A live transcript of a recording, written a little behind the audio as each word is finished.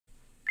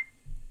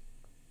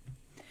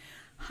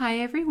Hi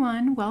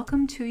everyone,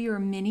 welcome to your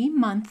mini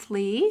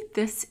monthly.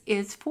 This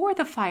is for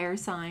the fire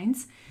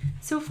signs.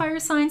 So fire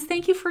signs,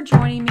 thank you for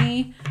joining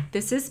me.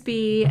 This is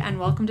B and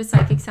welcome to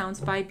Psychic Sounds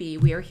by B.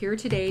 We are here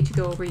today to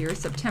go over your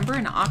September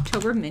and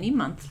October mini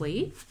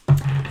monthly.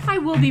 I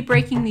will be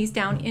breaking these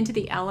down into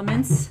the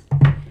elements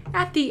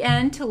at the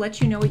end to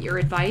let you know what your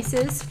advice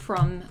is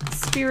from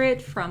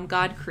Spirit, from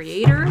God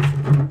Creator.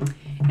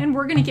 And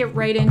we're going to get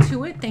right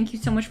into it. Thank you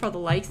so much for all the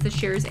likes, the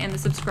shares, and the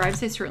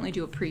subscribes. I certainly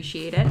do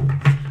appreciate it.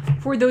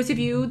 For those of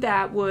you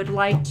that would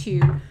like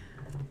to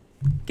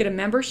get a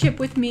membership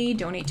with me,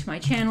 donate to my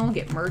channel,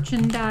 get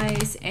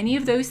merchandise, any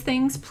of those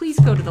things, please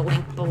go to the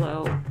link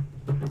below.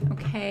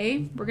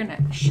 Okay, we're going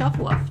to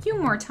shuffle a few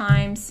more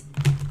times.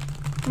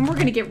 And we're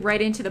going to get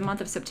right into the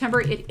month of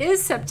September. It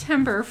is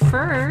September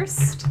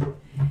 1st.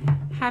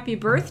 Happy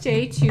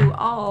birthday to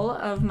all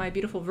of my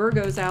beautiful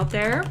Virgos out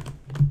there.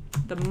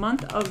 The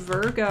month of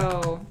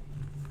Virgo.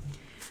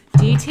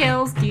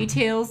 Details,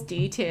 details,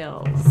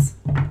 details.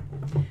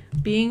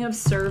 Being of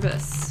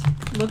service.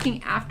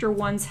 Looking after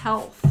one's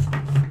health.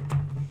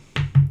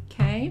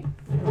 Okay.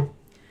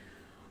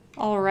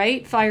 All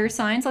right, fire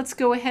signs. Let's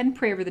go ahead and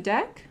pray over the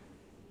deck.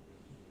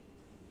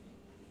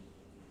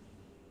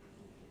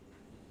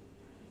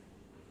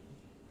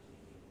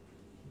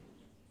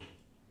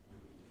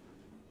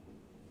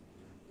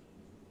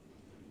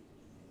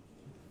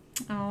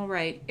 All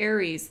right,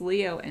 Aries,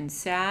 Leo, and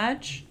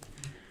Sag.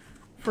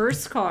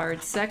 First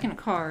card, second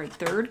card,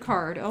 third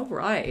card. All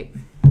right.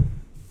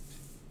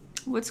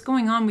 What's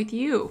going on with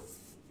you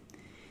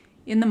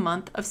in the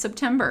month of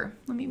September?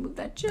 Let me move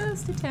that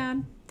just a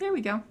tad. There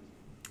we go.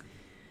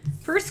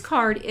 First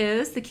card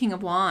is the King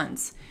of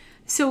Wands.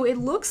 So it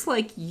looks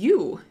like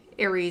you,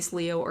 Aries,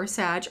 Leo, or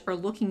Sag, are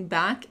looking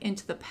back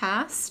into the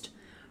past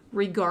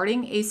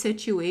regarding a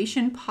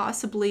situation,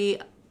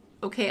 possibly.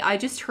 Okay, I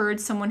just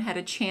heard someone had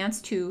a chance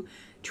to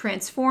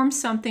transform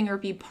something or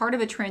be part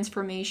of a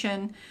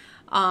transformation,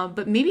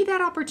 but maybe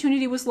that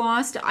opportunity was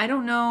lost. I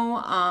don't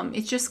know.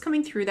 It's just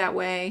coming through that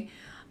way.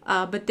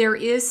 But there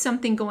is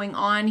something going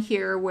on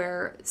here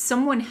where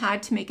someone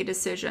had to make a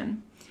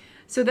decision.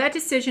 So that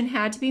decision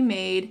had to be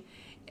made.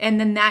 And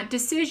then that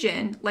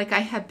decision, like I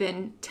have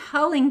been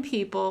telling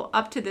people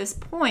up to this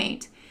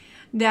point,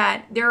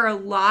 that there are a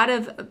lot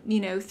of,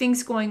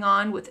 things going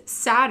on with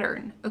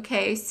Saturn,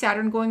 okay?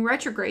 Saturn going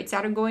retrograde,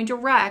 Saturn going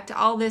direct,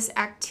 all this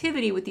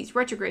activity with these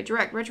retrograde,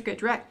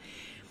 direct.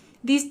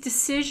 These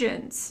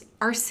decisions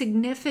are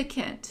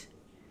significant,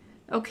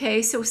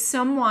 okay? So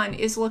someone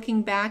is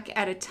looking back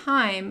at a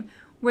time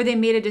where they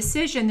made a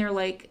decision. They're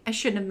like, I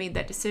shouldn't have made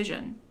that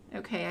decision,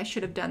 okay? I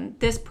should have done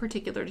this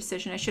particular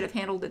decision. I should have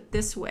handled it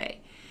this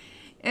way.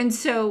 And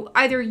so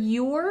either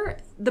you're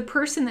the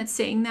person that's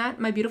saying that,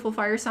 my beautiful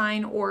fire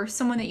sign, or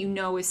someone that you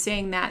know is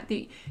saying that.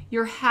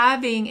 You're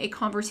having a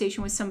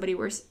conversation with somebody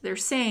where they're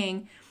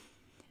saying,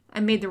 I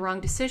made the wrong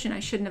decision. I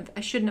shouldn't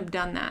have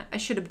done that. I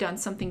should have done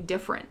something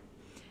different.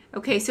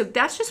 Okay, so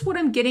that's just what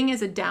I'm getting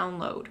as a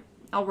download.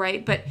 All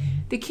right, but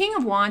the King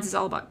of Wands is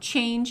all about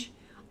change,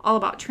 all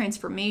about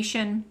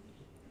transformation.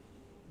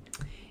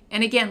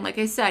 And again, like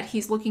I said,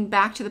 he's looking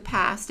back to the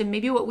past, and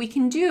maybe what we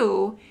can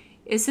do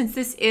is, since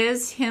this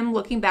is him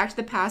looking back to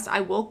the past,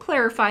 I will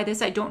clarify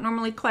this. I don't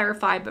normally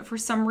clarify, but for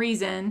some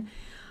reason,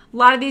 a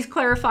lot of these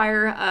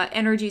clarifier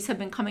energies have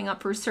been coming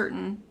up for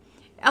certain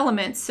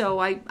elements. So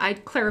I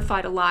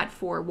clarified a lot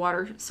for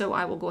water, so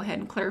I will go ahead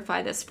and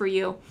clarify this for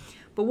you.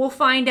 But we'll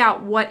find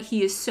out what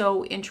he is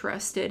so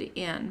interested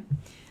in.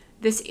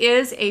 This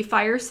is a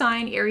fire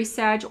sign, Aries,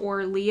 Sag,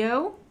 or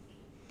Leo,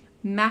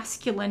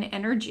 masculine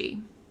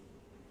energy.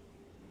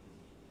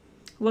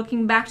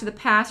 Looking back to the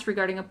past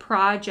regarding a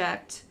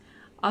project,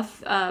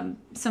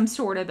 some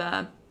sort of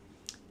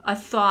a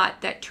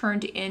thought that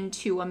turned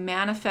into a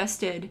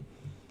manifested,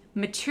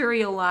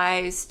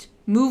 materialized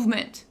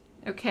movement,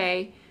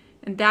 okay?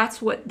 And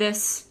that's what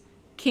this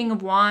King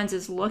of Wands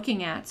is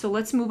looking at. So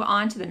let's move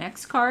on to the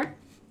next card.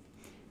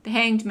 The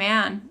Hanged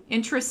Man.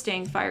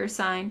 Interesting, fire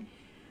sign.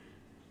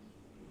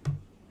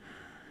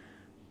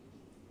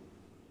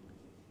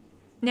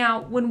 Now,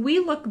 when we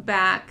look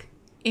back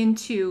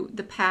into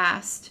the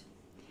past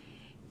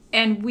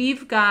and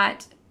we've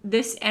got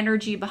this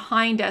energy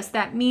behind us,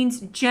 that means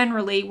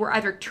generally we're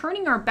either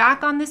turning our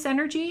back on this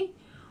energy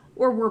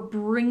or we're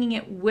bringing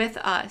it with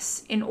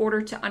us in order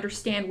to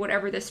understand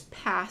whatever this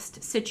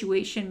past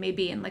situation may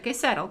be. And like I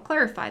said, I'll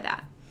clarify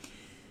that.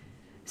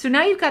 So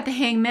now you've got the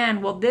Hanged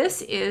Man. Well,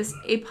 this is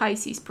a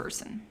Pisces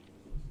person.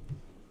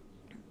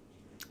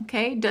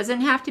 Okay,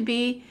 doesn't have to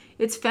be,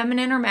 it's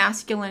feminine or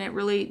masculine.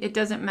 It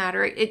doesn't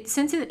matter.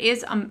 Since it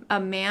is a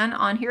man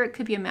on here, it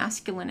could be a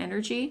masculine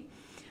energy.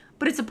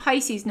 But it's a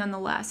Pisces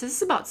nonetheless. This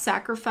is about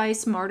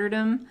sacrifice,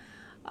 martyrdom,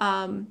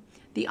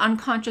 the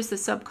unconscious, the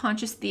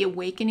subconscious, the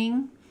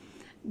awakening,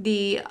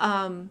 the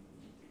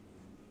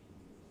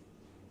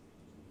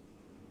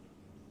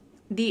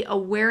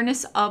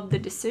awareness of the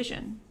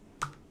decision.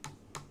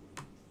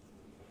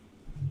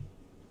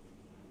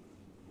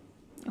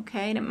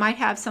 Okay, and it might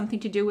have something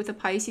to do with a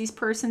Pisces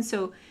person.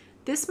 So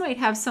this might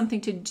have something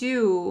to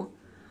do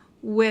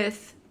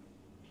with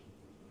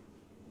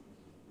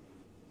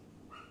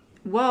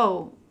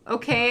Whoa.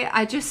 Okay,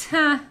 I just,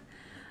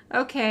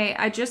 okay,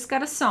 I just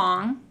got a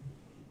song.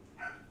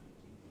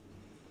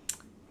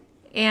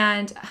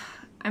 And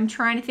I'm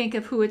trying to think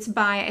of who it's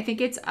by. I think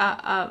it's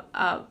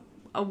a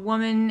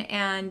woman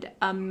and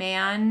a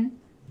man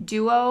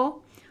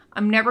duo.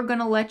 I'm never going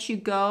to let you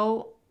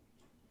go.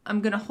 I'm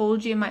going to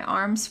hold you in my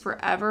arms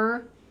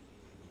forever.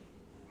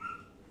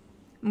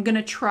 I'm going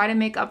to try to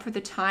make up for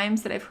the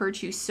times that I've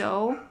hurt you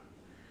so.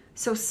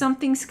 So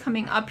something's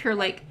coming up here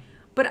like,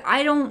 but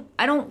I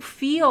don't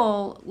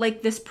feel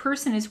like this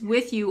person is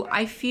with you.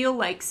 I feel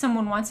like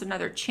someone wants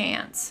another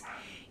chance.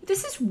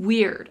 This is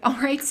weird, all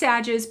right,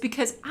 Sages,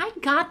 because I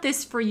got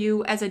this for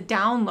you as a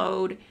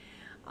download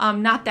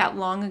not that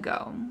long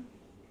ago.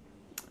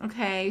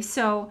 Okay,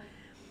 so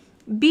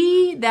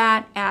be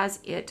that as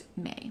it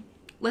may.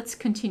 Let's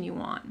continue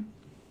on.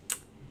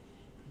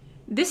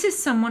 This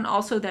is someone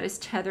also that is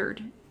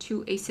tethered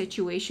to a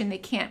situation. They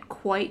can't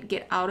quite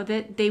get out of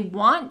it. They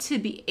want to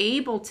be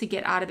able to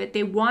get out of it.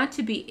 They want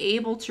to be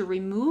able to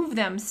remove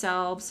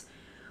themselves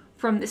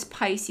from this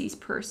Pisces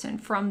person,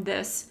 from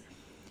this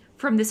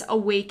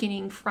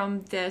awakening,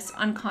 from this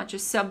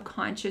unconscious,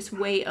 subconscious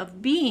way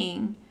of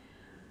being,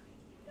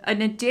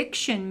 an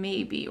addiction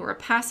maybe, or a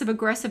passive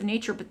aggressive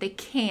nature, but they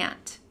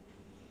can't.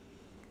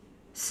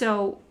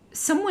 So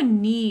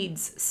someone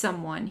needs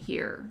someone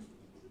here.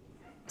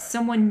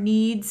 Someone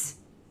needs,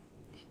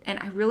 and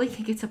I really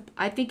think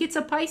it's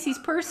a Pisces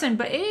person,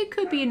 but it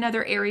could be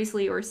another Aries,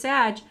 Leo, or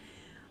Sag.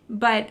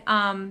 But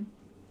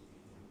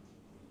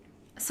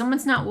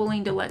someone's not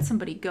willing to let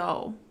somebody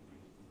go.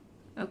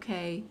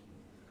 Okay.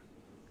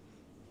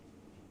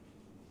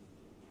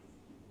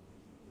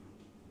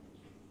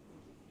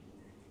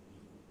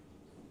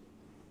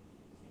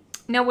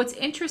 Now, what's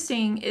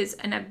interesting is,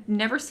 and I've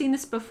never seen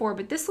this before,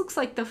 but this looks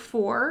like the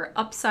 4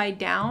 upside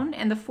down,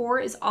 and the 4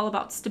 is all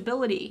about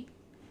stability.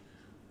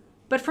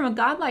 But from a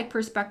godlike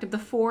perspective, the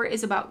 4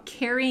 is about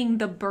carrying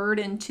the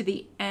burden to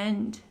the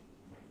end.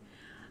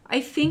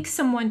 I think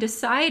someone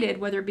decided,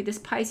 whether it be this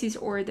Pisces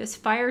or this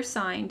fire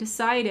sign,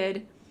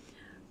 decided,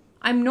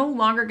 I'm no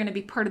longer going to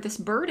be part of this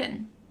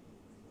burden.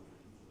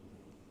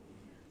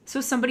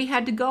 So somebody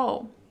had to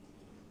go.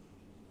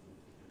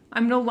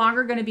 I'm no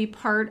longer going to be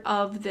part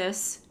of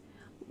this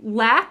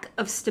lack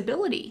of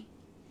stability.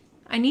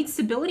 I need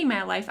stability in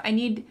my life. I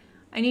need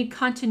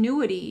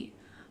continuity.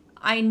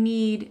 I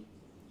need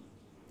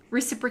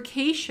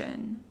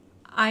reciprocation.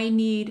 I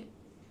need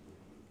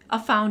a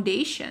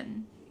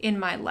foundation in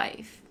my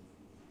life.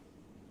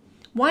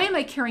 Why am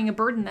I carrying a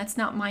burden that's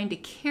not mine to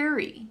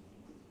carry?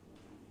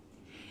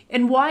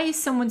 And why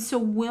is someone so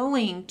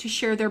willing to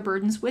share their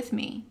burdens with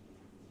me?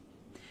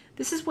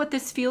 This is what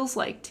this feels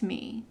like to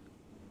me.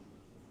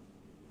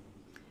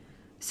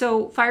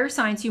 So fire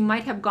signs, you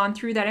might have gone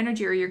through that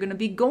energy, or you're going to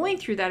be going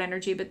through that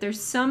energy, but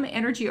there's some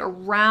energy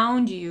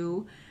around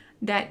you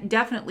that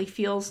definitely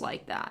feels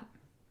like that.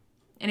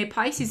 And a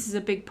Pisces is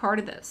a big part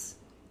of this.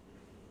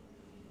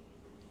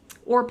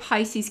 Or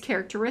Pisces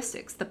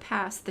characteristics, the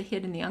past, the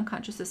hidden, the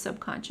unconscious, the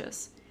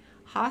subconscious.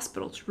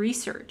 Hospitals,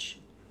 research.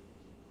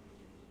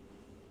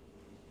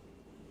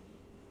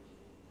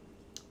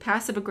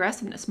 Passive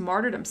aggressiveness,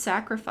 martyrdom,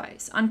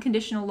 sacrifice,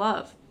 unconditional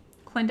love,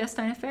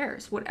 clandestine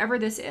affairs, whatever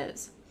this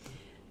is.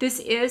 This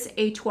is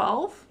a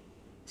 12,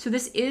 so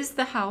this is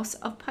the house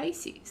of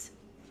Pisces.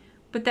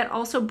 But that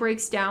also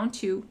breaks down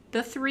to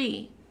the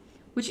 3,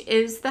 which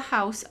is the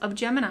house of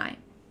Gemini.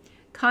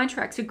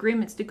 Contracts,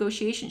 agreements,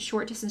 negotiations,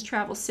 short distance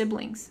travel,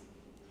 siblings.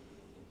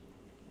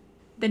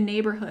 The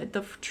neighborhood,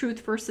 the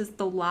truth versus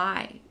the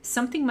lie.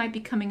 Something might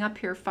be coming up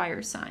here,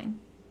 fire sign.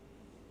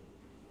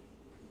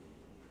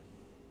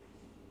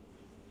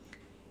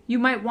 You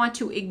might want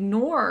to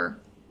ignore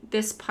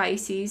this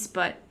Pisces,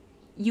 but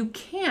you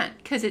can't,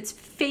 because it's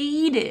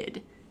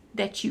fated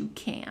that you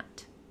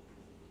can't.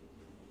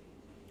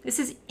 This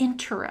is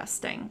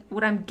interesting.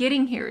 What I'm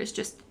getting here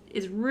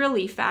is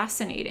really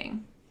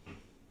fascinating.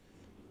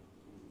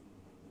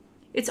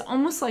 It's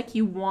almost like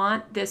you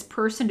want this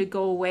person to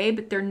go away,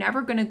 but they're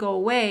never going to go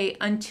away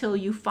until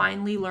you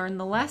finally learn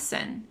the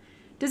lesson.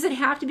 Does it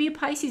have to be a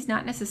Pisces?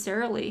 Not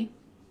necessarily.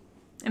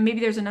 And maybe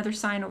there's another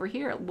sign over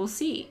here. We'll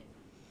see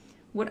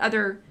what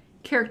other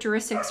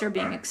characteristics are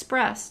being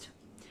expressed.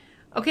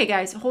 Okay,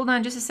 guys, hold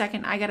on just a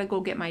second. I got to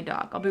go get my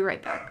dog. I'll be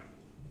right back.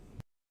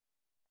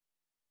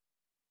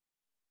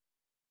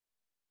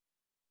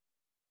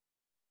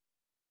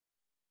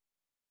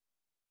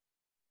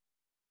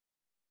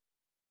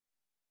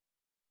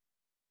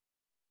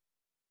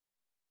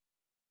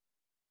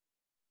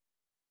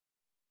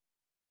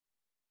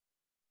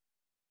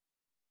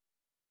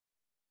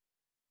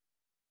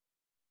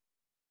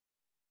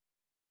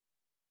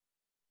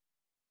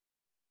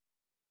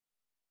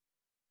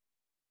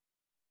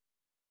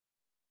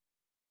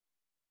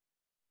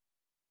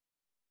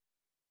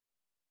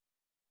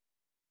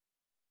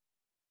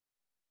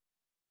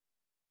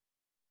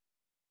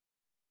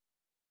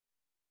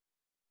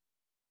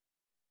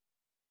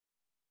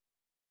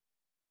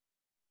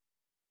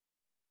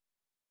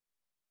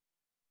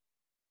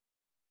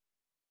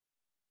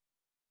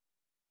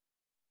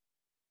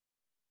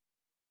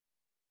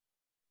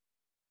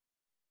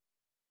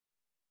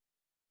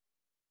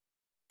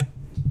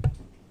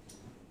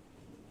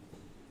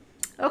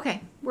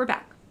 Okay, we're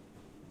back.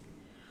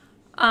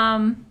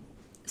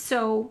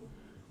 So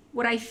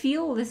what I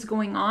feel is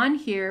going on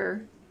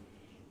here,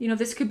 you know,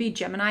 this could be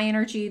Gemini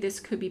energy, this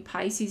could be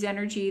Pisces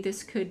energy,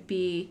 this could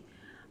be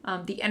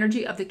the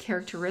energy of the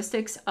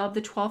characteristics of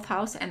the 12th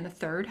house and the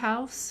 3rd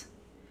house.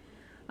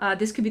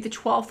 This could be the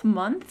 12th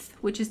month,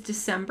 which is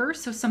December,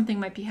 so something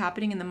might be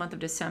happening in the month of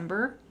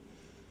December.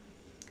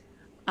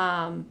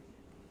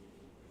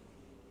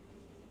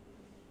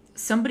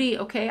 Somebody,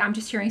 okay, I'm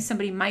just hearing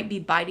somebody might be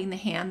biting the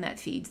hand that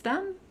feeds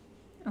them,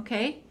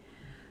 okay?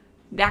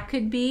 That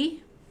could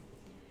be.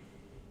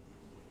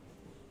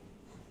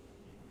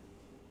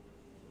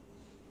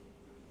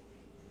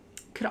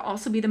 Could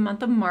also be the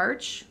month of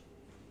March.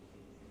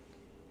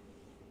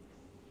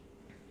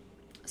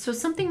 So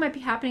something might be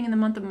happening in the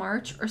month of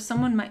March, or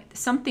someone might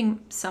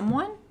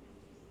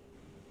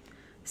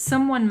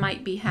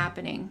be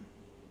happening.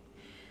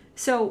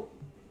 So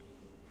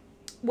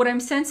what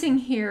I'm sensing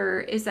here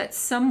is that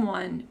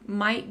someone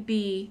might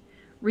be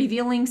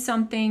revealing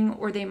something,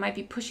 or they might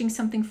be pushing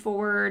something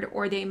forward,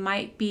 or they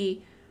might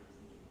be,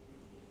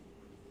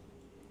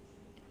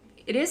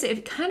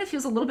 it kind of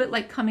feels a little bit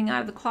like coming out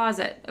of the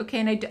closet,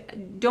 okay? And I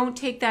don't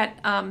take that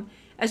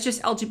as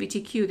just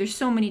LGBTQ. There's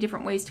so many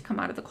different ways to come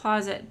out of the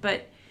closet,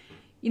 but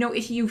you know,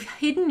 if you've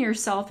hidden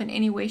yourself in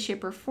any way,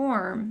 shape, or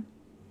form,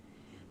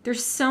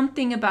 there's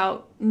something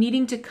about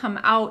needing to come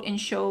out and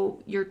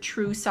show your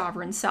true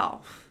sovereign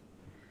self,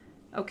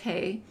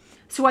 okay?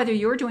 So either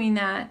you're doing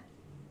that,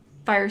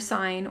 fire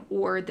sign,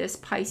 or this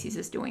Pisces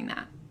is doing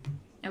that,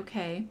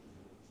 okay?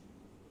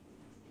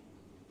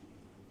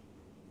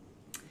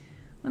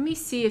 Let me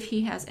see if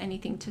he has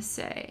anything to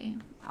say.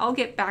 I'll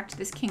get back to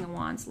this King of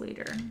Wands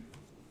later.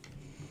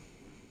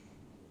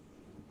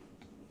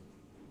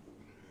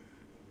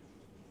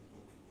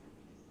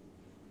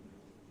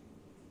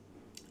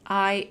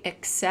 I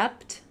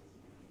accept.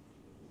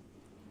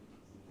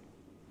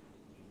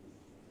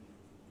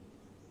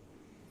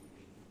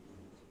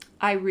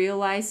 I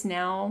realize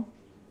now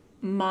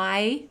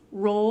my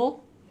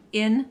role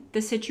in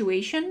the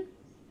situation.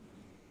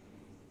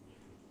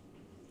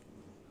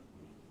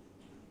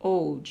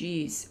 Oh,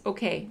 geez.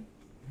 Okay.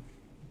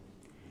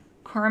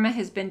 Karma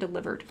has been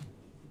delivered.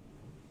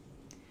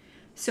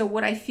 So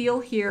what I feel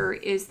here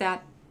is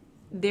that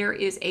there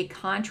is a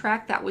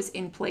contract that was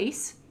in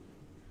place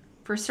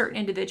for certain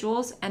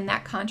individuals, and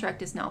that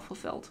contract is now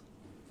fulfilled,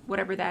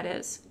 whatever that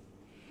is.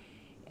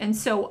 And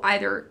so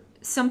either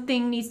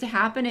something needs to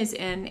happen, as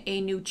in a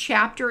new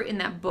chapter in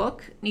that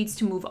book needs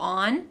to move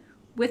on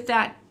with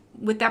that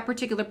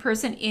particular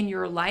person in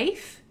your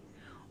life,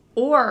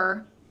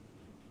 or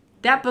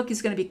that book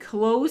is going to be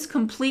closed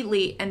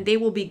completely and they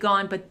will be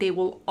gone, but they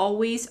will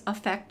always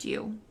affect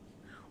you,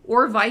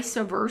 or vice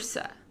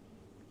versa.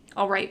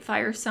 All right,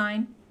 fire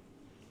sign.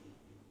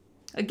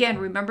 Again,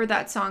 remember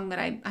that song that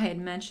I had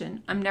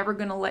mentioned, I'm never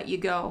going to let you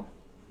go.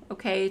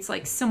 Okay, it's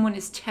like someone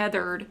is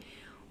tethered,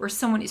 or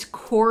someone is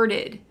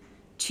corded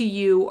to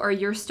you, or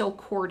you're still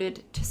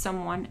corded to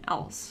someone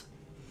else.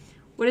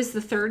 What is the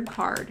 3rd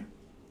card?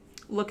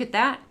 Look at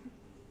that.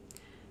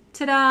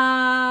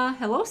 Ta-da!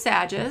 Hello,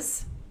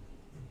 Sagittarius.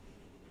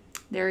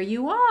 There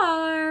you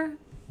are.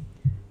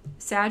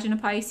 Sag and a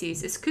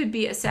Pisces. This could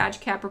be a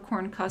Sag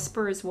Capricorn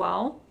cusper as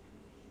well.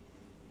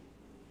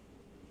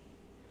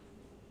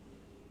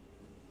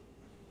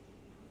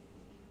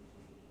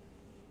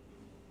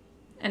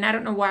 And I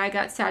don't know why I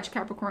got Sag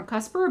Capricorn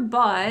cusper,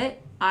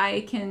 but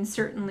I can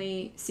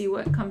certainly see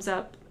what comes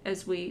up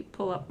as we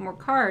pull up more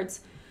cards.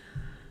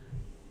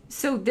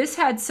 So this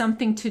had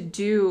something to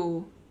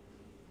do.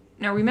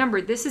 Now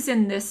remember, this is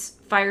in this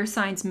fire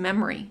sign's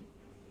memory.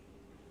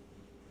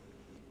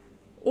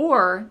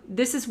 Or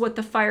this is what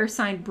the fire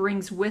sign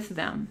brings with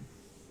them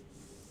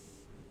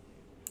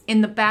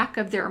in the back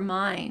of their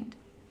mind.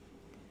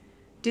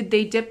 Did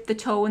they dip the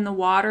toe in the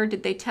water?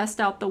 Did they test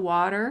out the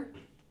water?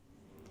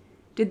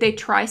 Did they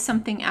try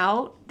something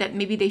out that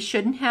maybe they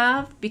shouldn't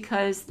have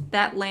because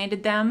that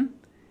landed them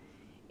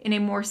in a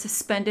more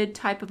suspended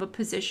type of a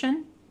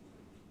position?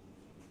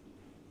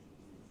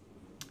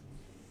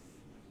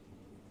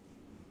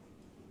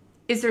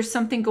 Is there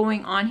something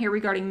going on here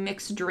regarding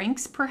mixed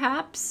drinks,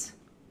 perhaps?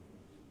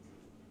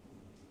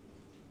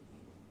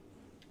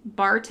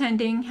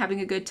 Bartending, having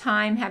a good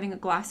time, having a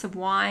glass of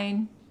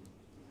wine.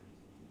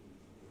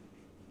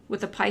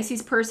 With a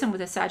Pisces person,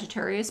 with a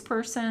Sagittarius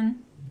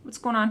person. What's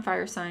going on,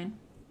 fire sign?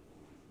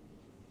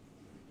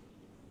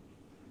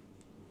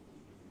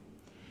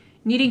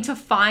 Needing to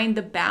find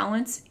the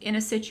balance in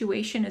a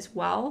situation as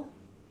well.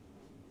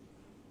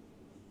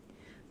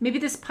 Maybe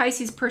this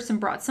Pisces person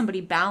brought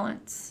somebody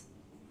balance.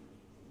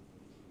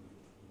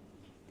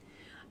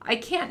 I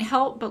can't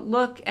help but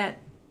look at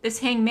this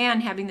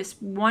hangman having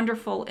this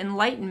wonderful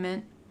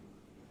enlightenment,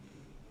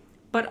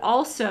 but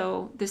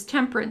also this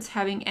temperance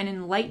having an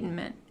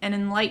enlightenment, an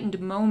enlightened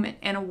moment,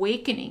 an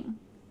awakening.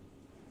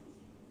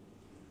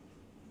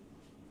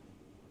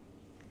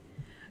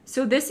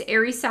 So this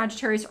Aries,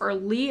 Sagittarius, or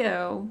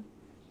Leo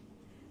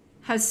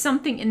has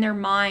something in their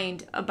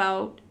mind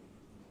about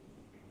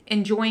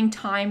enjoying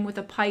time with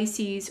a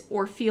Pisces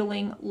or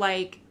feeling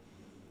like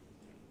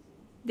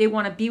they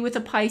want to be with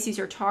a Pisces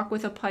or talk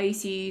with a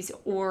Pisces,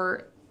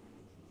 or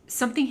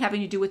something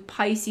having to do with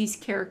Pisces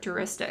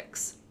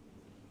characteristics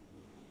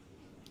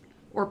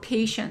or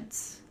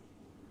patience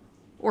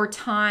or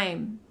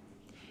time.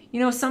 You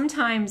know,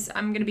 sometimes,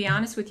 I'm going to be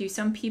honest with you,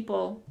 some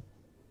people,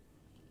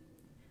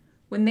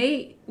 when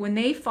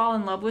they fall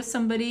in love with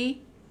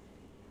somebody,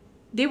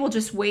 they will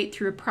just wait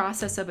through a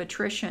process of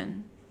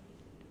attrition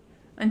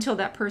until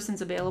that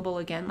person's available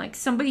again. Like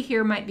somebody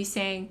here might be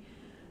saying,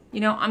 you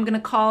know, I'm going to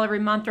call every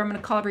month, or I'm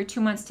going to call every 2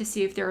 months to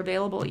see if they're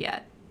available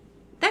yet.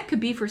 That could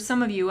be for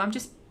some of you. I'm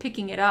just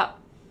picking it up.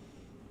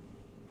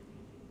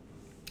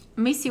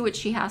 Let me see what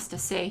she has to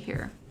say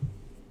here.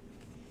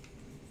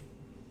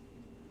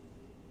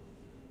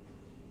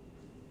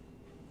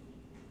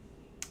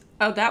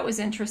 Oh, that was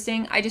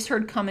interesting. I just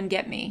heard come and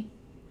get me.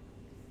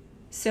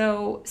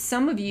 So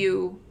some of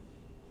you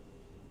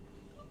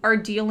are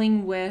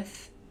dealing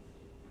with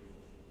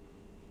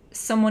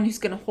someone who's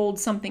going to hold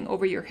something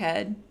over your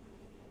head.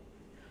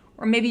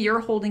 Or maybe you're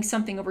holding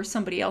something over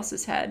somebody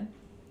else's head.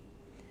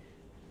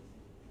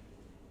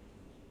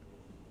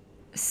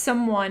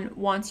 Someone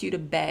wants you to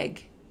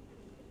beg,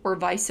 or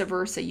vice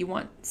versa. You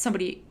want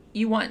somebody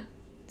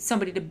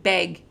to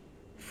beg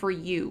for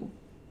you.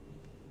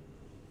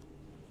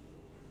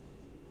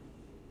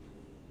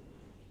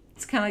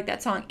 It's kind of like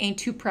that song, Ain't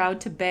Too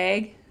Proud to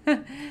Beg.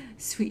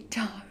 Sweet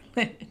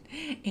darling,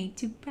 ain't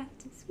too proud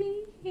to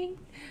sweet.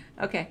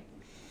 Okay.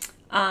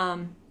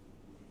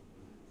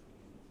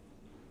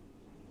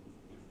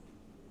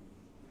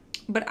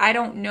 But I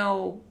don't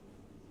know.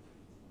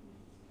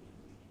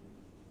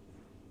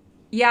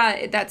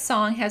 Yeah, that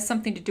song has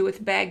something to do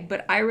with beg,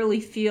 but I really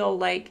feel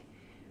like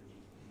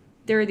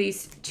there are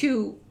these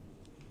two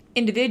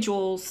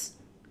individuals,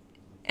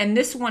 and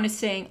this one is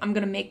saying, I'm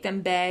going to make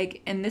them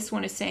beg, and this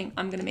one is saying,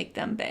 I'm going to make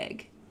them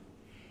beg.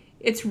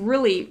 It's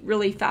really,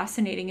 really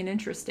fascinating and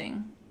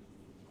interesting.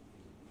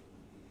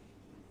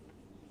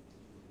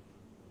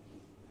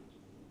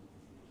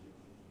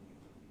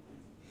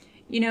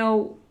 You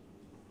know,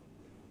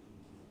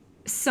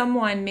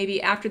 someone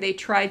maybe after they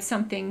tried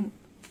something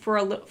for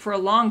a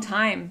long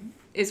time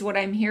is what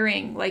I'm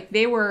hearing. Like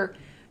they were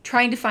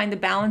trying to find the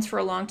balance for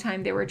a long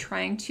time. They were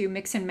trying to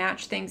mix and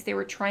match things. They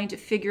were trying to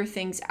figure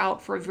things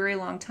out for a very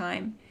long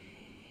time.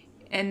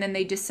 And then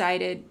they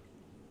decided,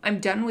 I'm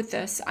done with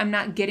this. I'm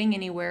not getting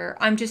anywhere.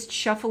 I'm just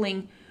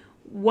shuffling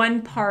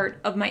one part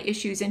of my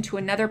issues into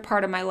another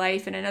part of my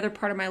life and another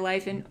part of my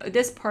life and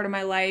this part of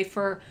my life,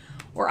 or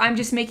I'm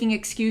just making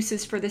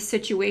excuses for this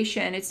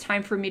situation. It's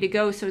time for me to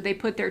go. So they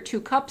put their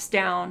 2 cups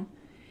down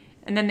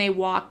and then they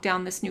walk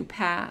down this new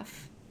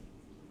path.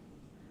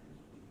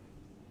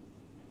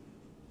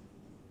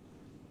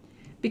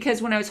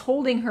 Because when I was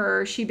holding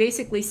her, she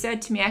basically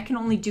said to me, I can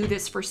only do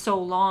this for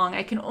so long.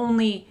 I can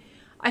only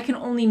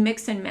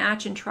mix and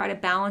match and try to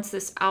balance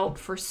this out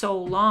for so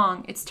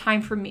long. It's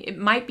time for me. It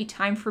might be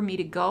time for me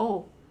to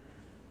go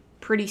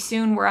pretty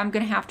soon, where I'm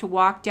going to have to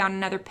walk down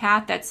another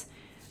path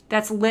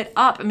that's lit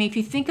up. I mean, if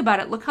you think about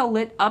it, look how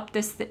lit up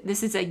this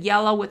is, a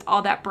yellow with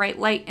all that bright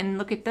light. And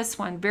look at this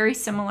one, very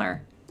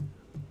similar.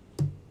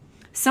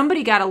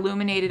 Somebody got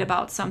illuminated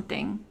about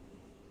something.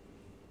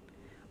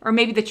 Or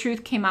maybe the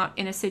truth came out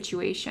in a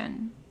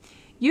situation.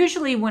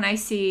 Usually when I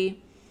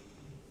see,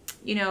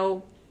 you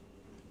know,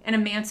 an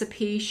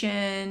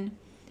emancipation,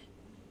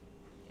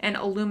 an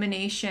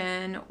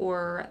illumination,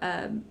 or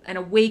an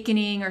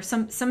awakening, or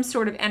some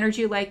sort of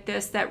energy like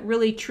this, that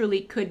really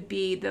truly could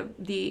be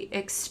the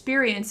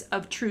experience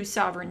of true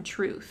sovereign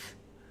truth.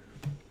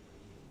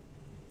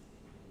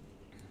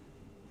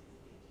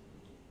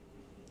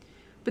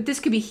 But this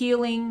could be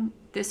healing.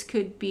 This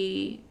could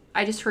be,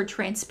 I just heard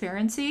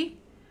transparency.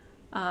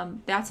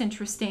 That's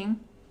interesting.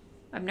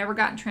 I've never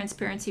gotten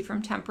transparency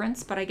from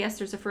Temperance, but I guess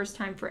there's a first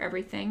time for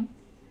everything.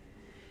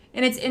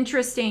 And it's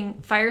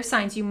interesting, fire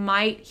signs, you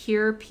might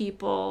hear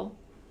people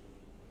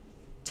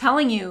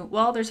telling you,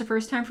 well, there's a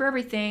first time for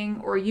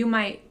everything, or you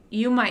might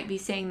be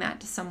saying that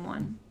to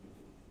someone.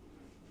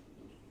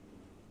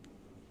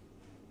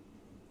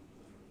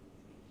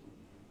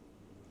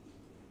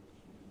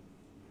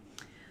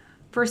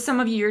 For some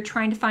of you, you're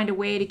trying to find a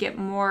way to get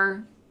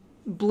more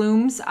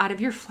blooms out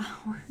of your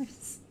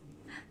flowers.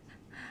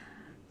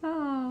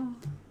 Oh.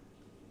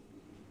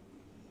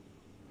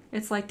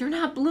 It's like they're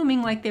not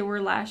blooming like they were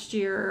last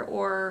year,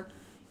 or,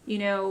 you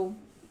know,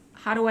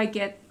 how do I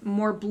get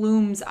more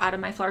blooms out of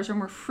my flowers, or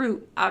more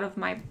fruit out of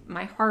my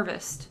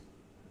harvest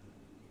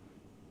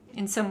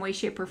in some way,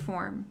 shape, or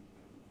form?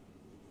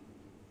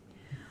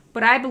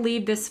 But I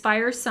believe this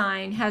fire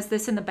sign has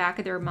this in the back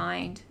of their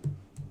mind.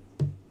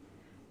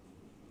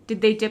 Did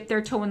they dip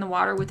their toe in the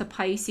water with a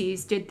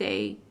Pisces?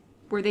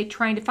 Were they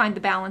trying to find the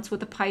balance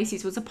with a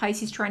Pisces? Was a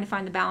Pisces trying to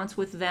find the balance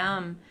with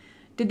them?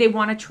 Did they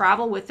want to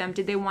travel with them?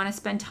 Did they want to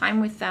spend time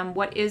with them?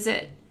 What is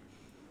it?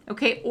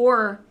 Okay,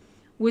 or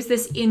was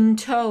this in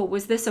tow?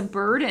 Was this a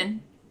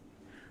burden?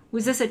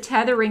 Was this a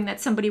tethering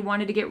that somebody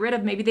wanted to get rid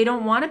of? Maybe they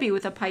don't want to be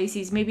with a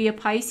Pisces. Maybe a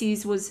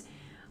Pisces was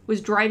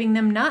driving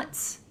them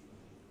nuts.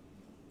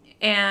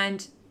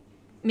 And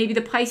maybe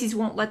the Pisces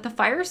won't let the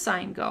fire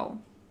sign go.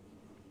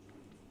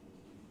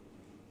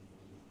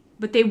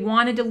 But they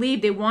wanted to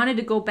leave. They wanted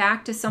to go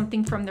back to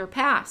something from their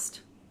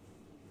past.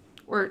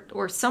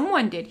 Or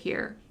someone did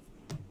here.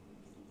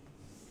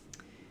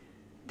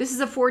 This is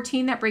a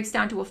 14 that breaks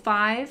down to a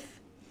 5.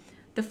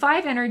 The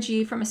 5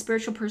 energy from a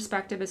spiritual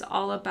perspective is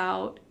all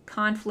about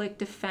conflict,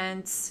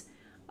 defense,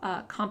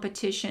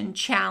 competition,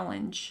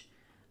 challenge.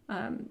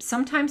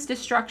 Sometimes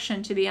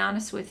destruction, to be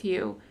honest with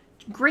you.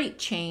 Great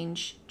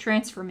change,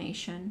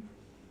 transformation.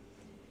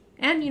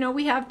 And,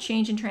 we have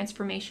change and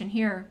transformation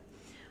here.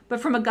 But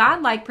from a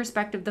godlike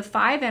perspective, the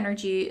 5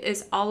 energy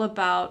is all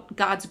about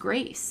God's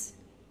grace.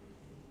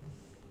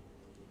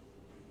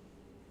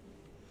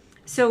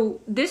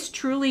 So this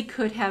truly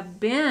could have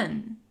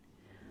been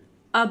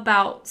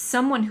about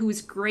someone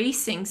who's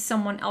gracing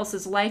someone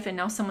else's life, and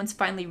now someone's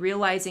finally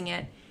realizing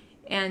it.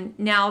 And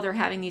now they're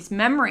having these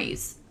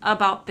memories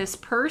about this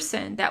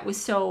person that was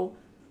so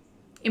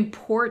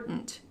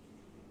important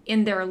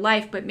in their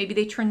life, but maybe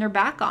they turned their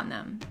back on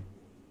them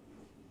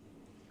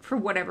for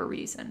whatever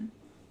reason.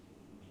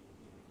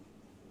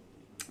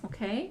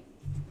 Okay.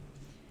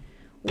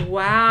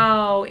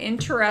 Wow,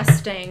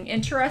 interesting.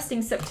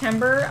 Interesting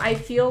September. I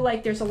feel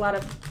like there's a lot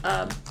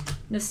of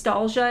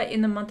nostalgia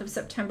in the month of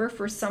September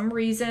for some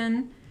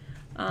reason.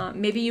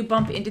 Maybe you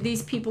bump into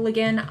these people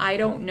again. I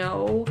don't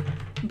know.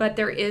 But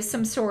there is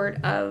some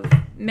sort of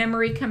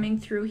memory coming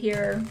through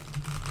here.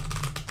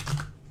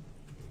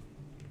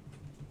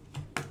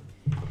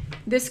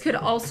 This could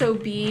also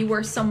be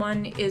where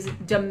someone is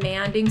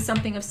demanding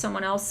something of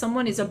someone else.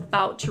 Someone is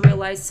about to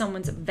realize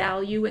someone's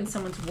value and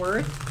someone's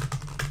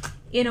worth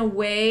in a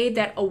way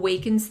that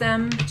awakens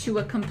them to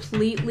a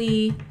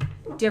completely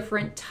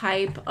different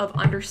type of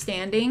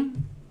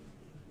understanding.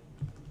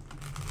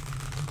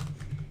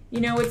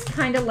 It's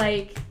kind of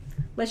like,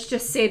 let's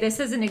just say this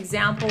as an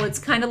example, it's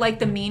kind of like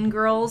the mean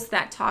girls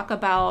that talk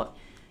about,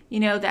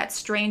 that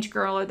strange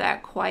girl or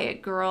that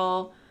quiet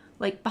girl,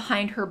 like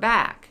behind her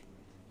back,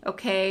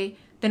 okay?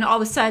 Then all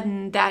of a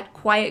sudden, that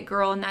quiet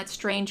girl and that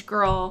strange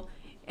girl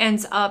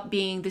ends up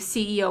being the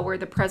CEO or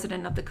the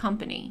president of the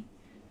company.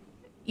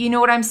 You know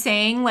what I'm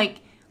saying?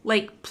 Like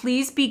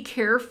please be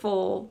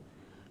careful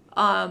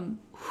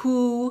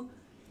who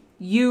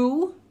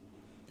you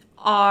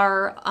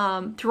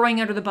are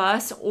throwing under the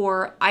bus,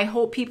 or I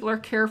hope people are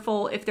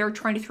careful if they're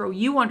trying to throw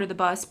you under the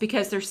bus,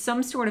 because there's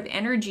some sort of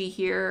energy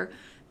here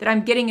that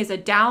I'm getting as a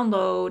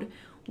download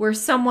where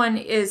someone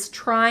is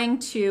trying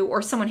to,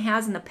 or someone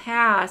has in the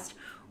past,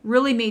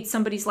 really made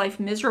somebody's life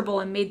miserable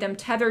and made them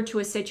tethered to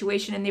a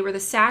situation, and they were the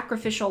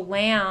sacrificial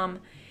lamb.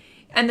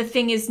 And the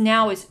thing is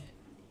now is,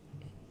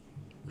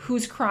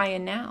 who's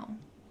crying now?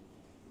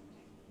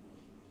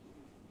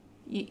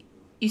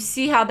 You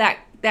see how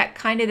that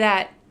kind of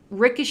that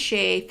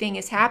ricochet thing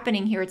is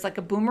happening here. It's like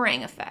a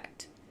boomerang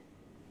effect.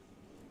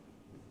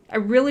 I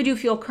really do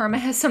feel karma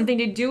has something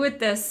to do with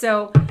this.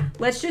 So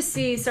let's just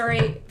see.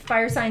 Sorry,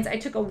 fire signs. I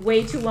took a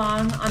way too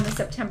long on the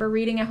September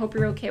reading. I hope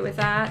you're okay with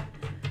that.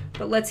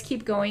 But let's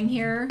keep going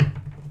here.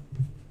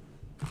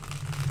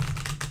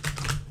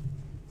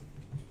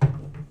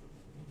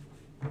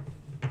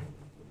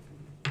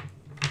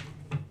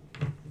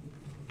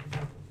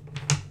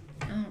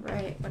 All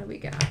right, what do we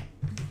got?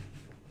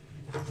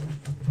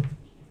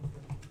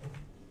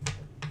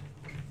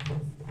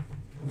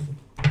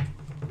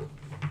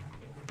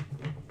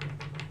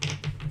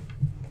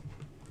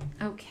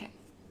 Okay,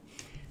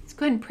 let's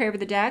go ahead and pray over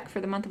the deck for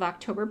the month of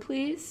October,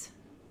 please.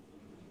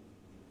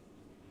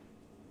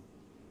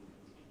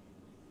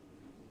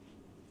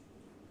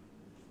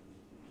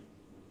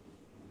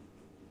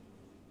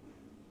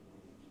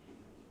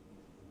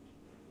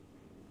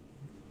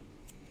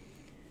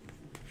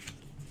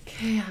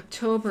 Okay,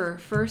 October,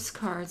 first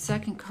card,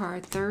 second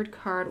card, third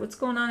card. What's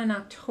going on in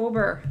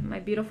October? My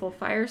beautiful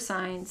fire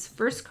signs.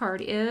 First card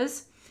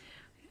is,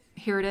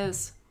 here it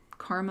is,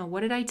 karma. What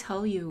did I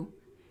tell you?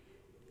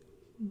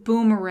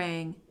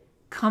 Boomerang,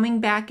 coming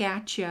back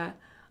at you.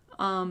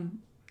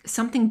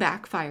 Something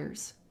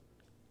backfires.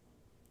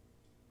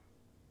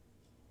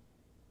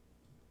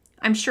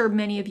 I'm sure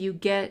many of you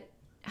get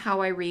how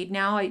I read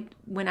now.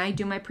 When I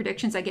do my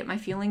predictions, I get my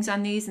feelings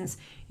on these, and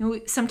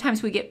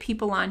sometimes we get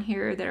people on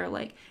here that are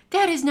like,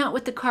 that is not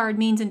what the card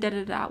means, and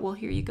da-da-da. Well,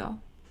 here you go.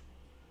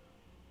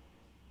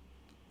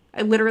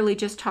 I literally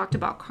just talked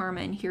about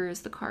karma, and here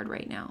is the card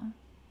right now.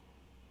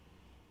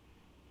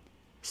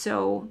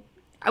 So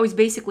I was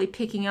basically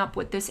picking up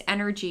what this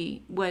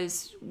energy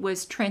was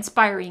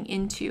transpiring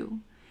into.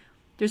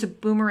 There's a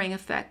boomerang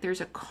effect.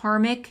 There's a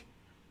karmic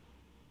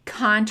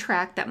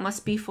contract that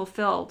must be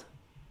fulfilled.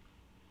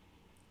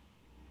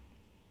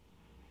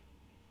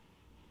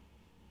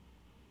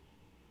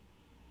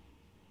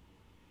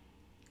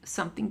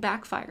 Something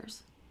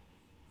backfires.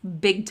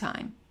 Big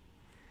time.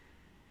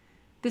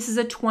 This is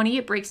a 20.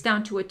 It breaks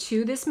down to a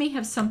 2. This may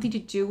have something to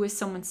do with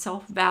someone's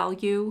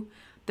self-value,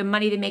 the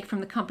money they make from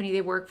the company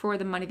they work for,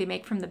 the money they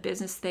make from the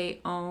business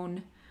they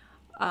own,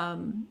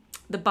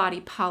 the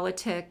body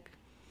politic,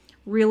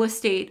 real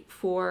estate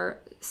for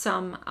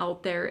some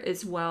out there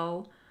as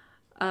well.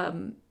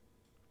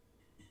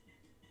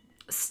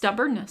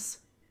 stubbornness.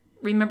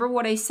 Remember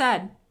what I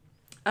said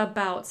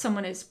about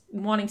someone is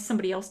wanting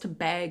somebody else to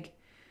beg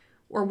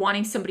or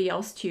wanting somebody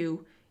else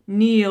to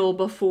kneel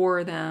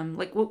before them.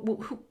 Like,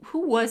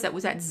 who was that?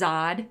 Was that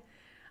Zod?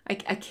 I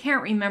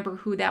can't remember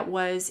who that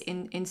was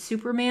in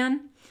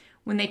Superman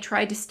when they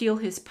tried to steal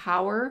his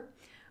power,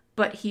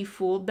 but he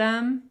fooled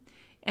them.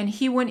 And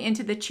he went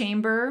into the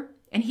chamber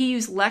and he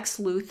used Lex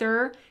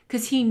Luthor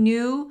because he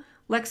knew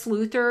Lex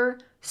Luthor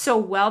so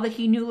well that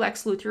he knew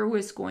Lex Luthor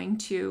was going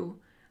to,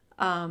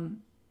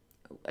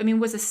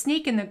 was a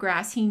snake in the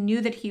grass. He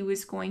knew that he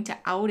was going to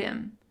out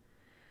him.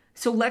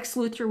 So Lex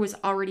Luthor was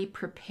already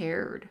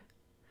prepared.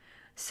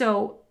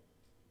 So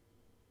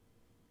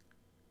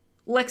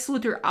Lex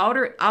Luthor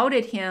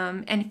outed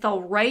him and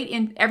fell right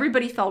in.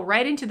 Everybody fell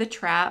right into the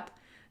trap.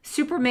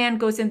 Superman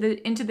goes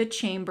into the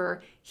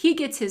chamber. He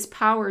gets his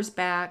powers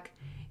back,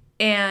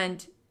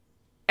 and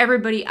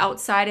everybody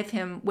outside of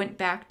him went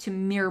back to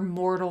mere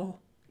mortal,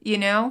 you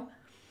know?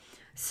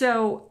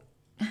 So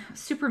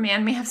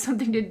Superman may have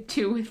something to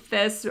do with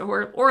this,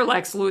 or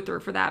Lex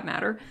Luthor for that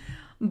matter.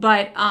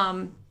 But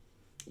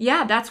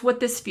yeah, that's what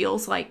this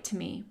feels like to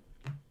me.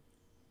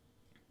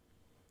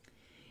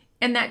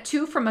 And that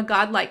too, from a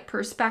godlike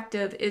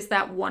perspective, is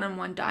that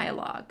one-on-one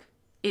dialogue.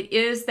 It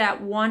is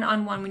that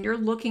one-on-one when you're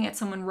looking at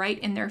someone right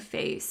in their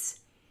face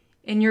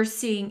and you're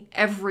seeing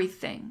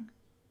everything.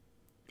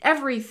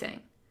 Everything.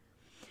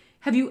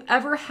 Have you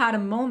ever had a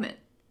moment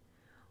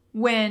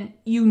when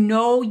you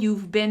know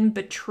you've been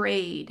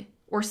betrayed,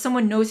 or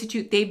someone knows that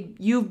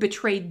you've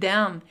betrayed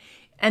them,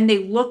 and they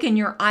look in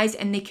your eyes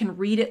and they can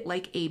read it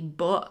like a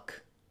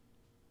book?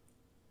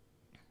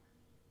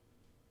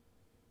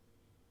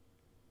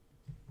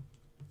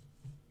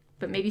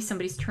 But maybe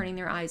somebody's turning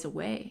their eyes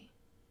away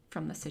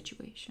from the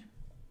situation.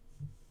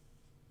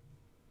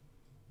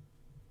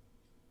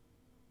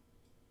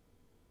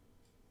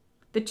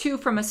 The two,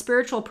 from a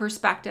spiritual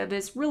perspective,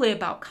 is really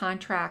about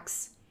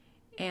contracts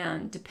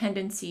and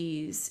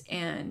dependencies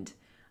and,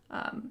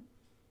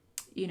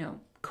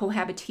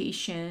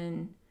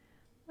 cohabitation,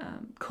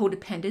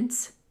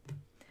 codependence.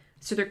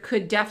 So there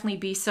could definitely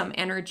be some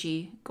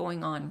energy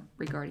going on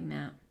regarding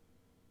that.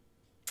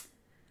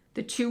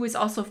 The 2 is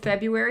also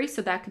February,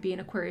 so that could be an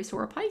Aquarius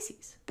or a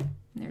Pisces. And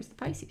there's the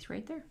Pisces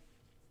right there.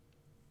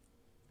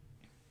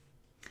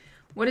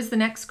 What is the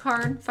next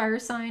card, fire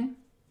sign?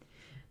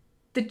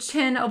 The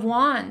 10 of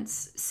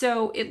Wands.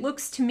 So it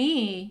looks to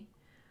me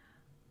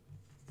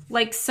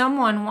like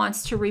someone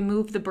wants to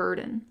remove the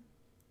burden.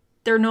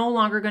 They're no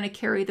longer going to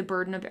carry the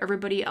burden of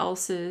everybody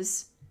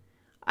else's,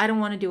 I don't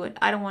want to do it,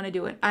 I don't want to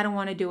do it, I don't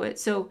want to do it.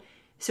 So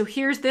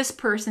here's this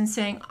person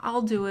saying,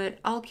 I'll do it,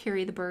 I'll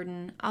carry the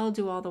burden, I'll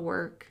do all the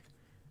work.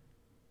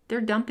 They're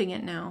dumping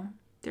it now.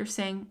 They're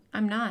saying,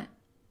 I'm not.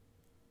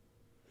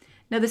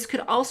 Now, this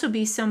could also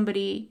be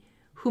somebody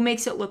who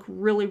makes it look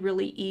really,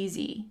 really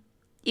easy.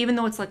 Even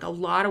though it's like a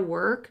lot of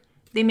work,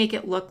 they make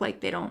it look like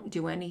they don't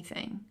do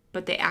anything,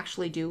 but they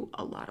actually do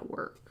a lot of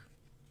work.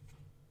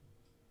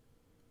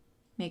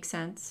 Make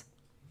sense?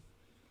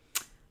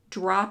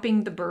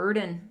 Dropping the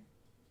burden.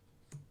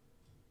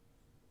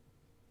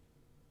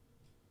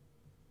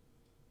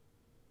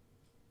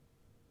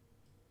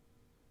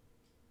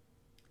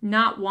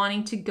 Not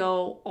wanting to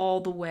go all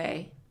the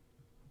way.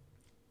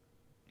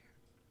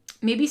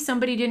 Maybe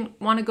somebody didn't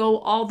want to go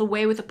all the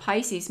way with a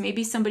Pisces.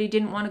 Maybe somebody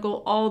didn't want to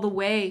go all the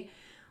way,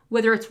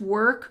 whether it's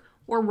work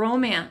or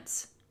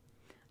romance.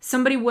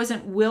 Somebody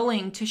wasn't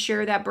willing to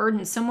share that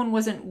burden. Someone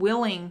wasn't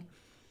willing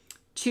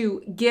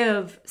to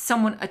give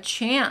someone a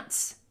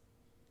chance.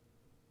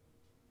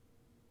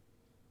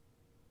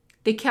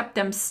 They kept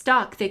them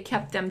stuck. They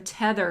kept them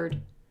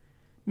tethered.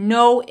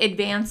 No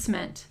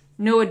advancement.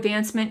 No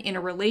advancement in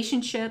a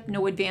relationship,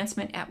 no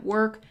advancement at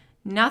work,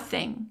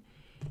 nothing.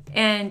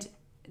 And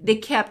they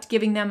kept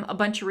giving them a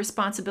bunch of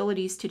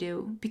responsibilities to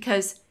do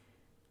because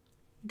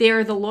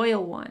they're the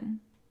loyal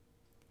one.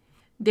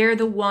 They're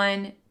the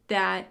one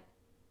that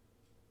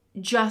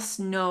just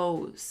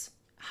knows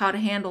how to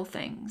handle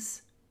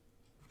things.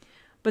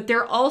 But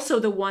they're also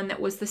the one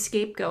that was the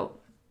scapegoat.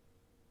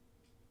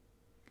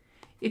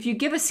 If you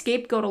give a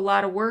scapegoat a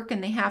lot of work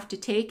and they have to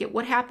take it,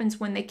 what happens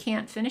when they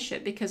can't finish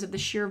it because of the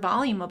sheer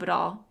volume of it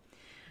all?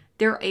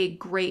 They're a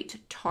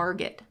great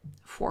target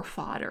for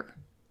fodder.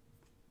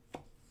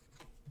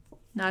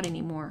 Not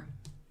anymore.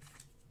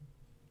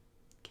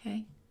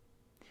 Okay?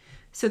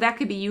 So that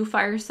could be you,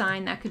 fire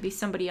sign. That could be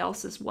somebody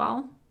else as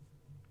well.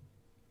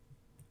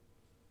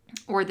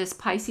 Or this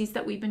Pisces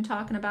that we've been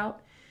talking about.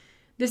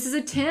 This is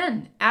a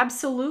 10.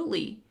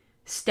 Absolutely.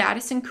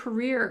 Status and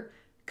career.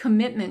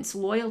 Commitments,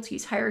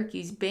 loyalties,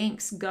 hierarchies,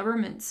 banks,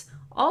 governments,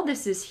 all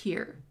this is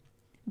here.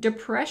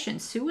 Depression,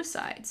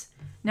 suicides.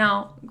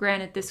 Now,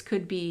 granted, this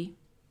could be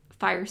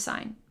fire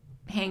sign,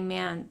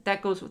 hangman,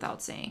 that goes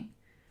without saying.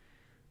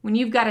 When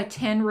you've got a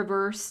 10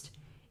 reversed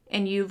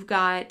and you've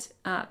got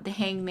the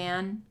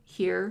hangman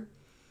here,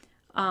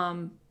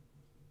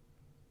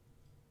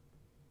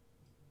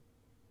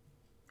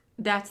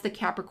 that's the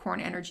Capricorn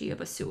energy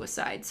of a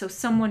suicide. So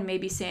someone may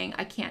be saying,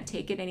 I can't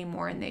take it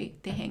anymore, and they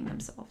hang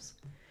themselves.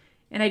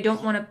 And I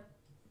don't want to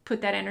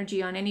put that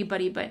energy on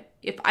anybody, but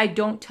if I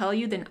don't tell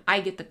you, then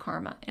I get the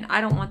karma, and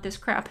I don't want this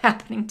crap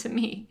happening to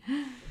me.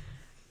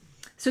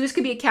 So this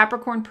could be a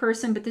Capricorn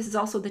person, but this is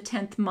also the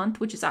 10th month,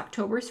 which is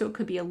October, so it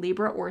could be a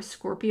Libra or a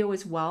Scorpio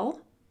as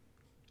well.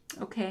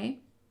 Okay?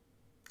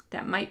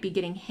 That might be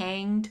getting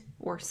hanged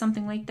or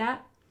something like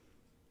that.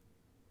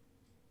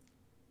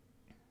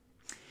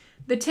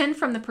 The 10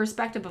 from the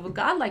perspective of a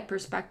godlike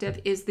perspective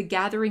is the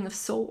gathering of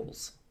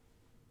souls.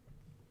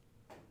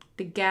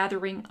 The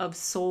gathering of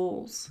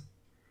souls.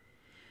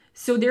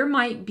 So there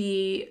might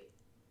be,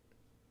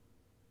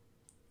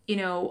 you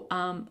know,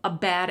 a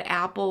bad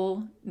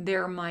apple.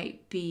 There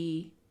might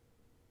be,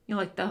 you know,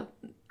 like the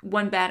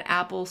one bad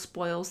apple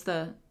spoils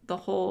the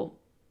whole,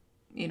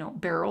 you know,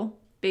 barrel,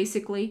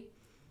 basically.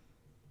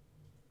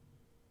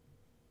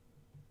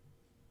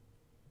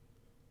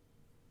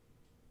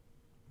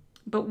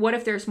 But what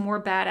if there's more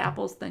bad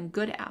apples than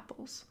good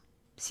apples?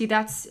 See,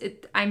 that's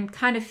it. I'm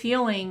kind of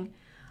feeling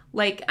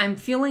like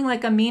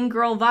a mean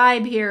girl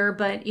vibe here,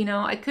 but, you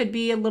know, it could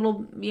be a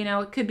little, you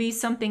know, it could be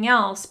something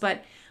else,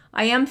 but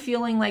I am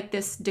feeling like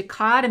this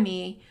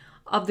dichotomy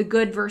of the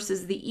good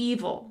versus the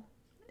evil.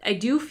 I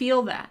do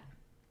feel that,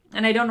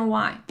 and I don't know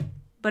why,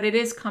 but it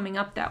is coming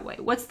up that way.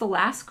 What's the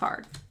last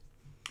card?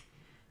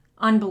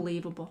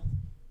 Unbelievable.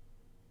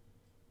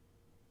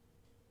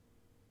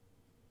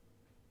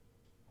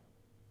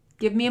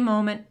 Give me a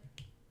moment.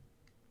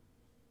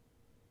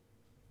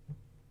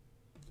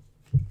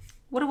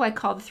 What do I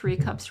call the Three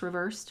of Cups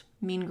reversed?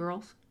 Mean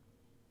girls.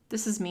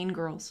 This is mean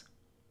girls.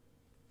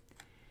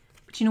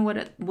 But you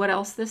know what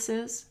else this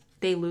is?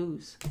 They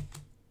lose.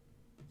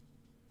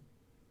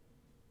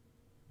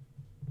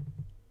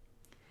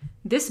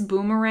 This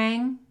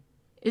boomerang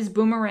is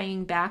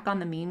boomeranging back on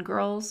the mean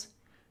girls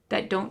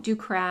that don't do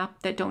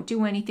crap, that don't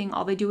do anything.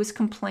 All they do is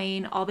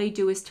complain. All they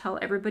do is tell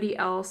everybody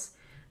else,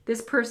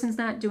 this person's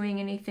not doing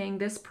anything.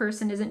 This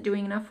person isn't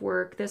doing enough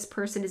work. This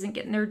person isn't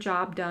getting their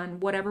job done.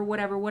 Whatever,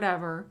 whatever,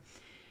 whatever.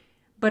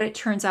 But it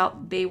turns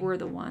out they were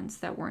the ones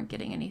that weren't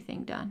getting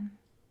anything done.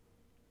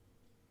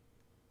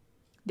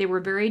 They were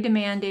very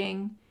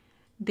demanding.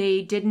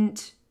 They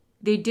didn't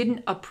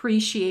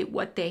appreciate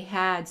what they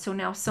had. So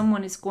now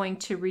someone is going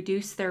to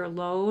reduce their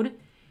load,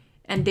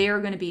 and they are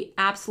going to be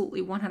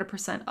absolutely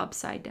 100%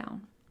 upside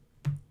down.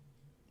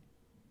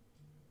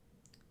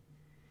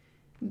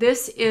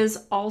 This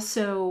is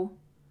also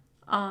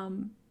a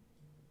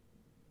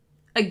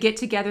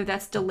get-together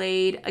that's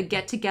delayed, a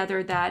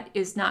get-together that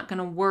is not going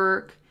to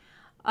work,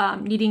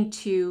 needing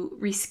to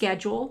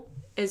reschedule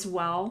as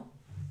well.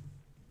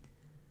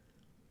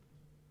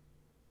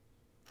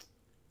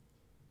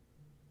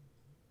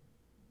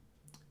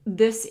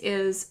 This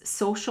is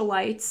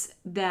socialites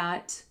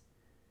that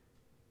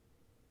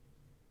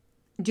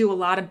do a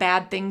lot of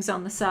bad things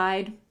on the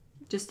side,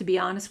 just to be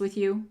honest with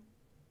you.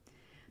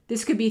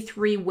 This could be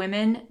three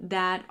women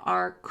that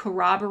are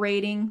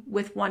corroborating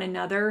with one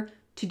another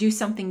to do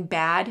something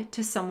bad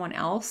to someone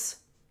else.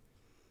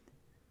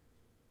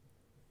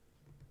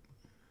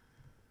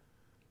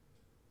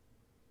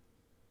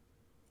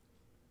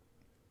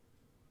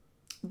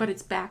 But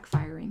it's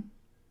backfiring.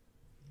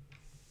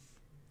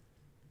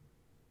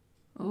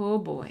 Oh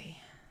boy.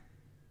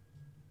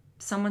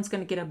 Someone's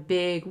going to get a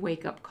big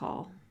wake-up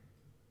call.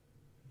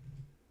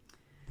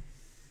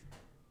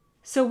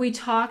 So we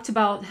talked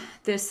about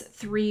this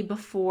 3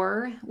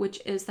 before, which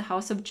is the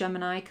House of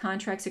Gemini,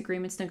 contracts,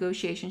 agreements,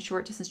 negotiations,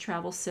 short distance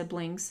travel,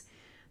 siblings,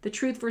 the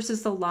truth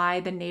versus the lie,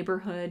 the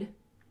neighborhood.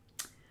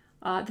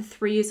 The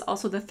 3 is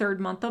also the 3rd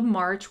month of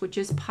March, which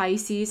is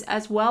Pisces,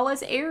 as well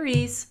as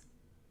Aries.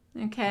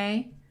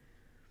 Okay.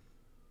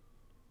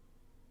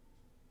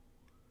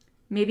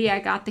 Maybe I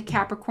got the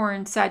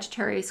Capricorn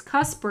Sagittarius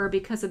cusper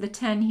because of the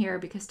 10 here,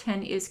 because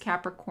 10 is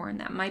Capricorn.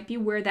 That might be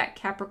where that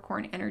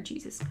Capricorn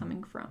energies is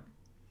coming from.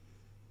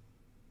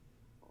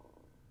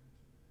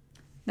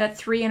 That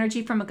 3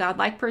 energy from a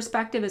godlike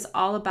perspective is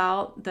all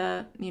about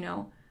the, you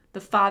know,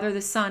 the Father,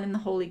 the Son, and the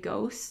Holy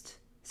Ghost.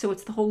 So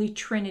it's the Holy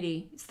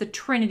Trinity. It's the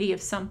Trinity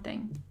of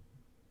something.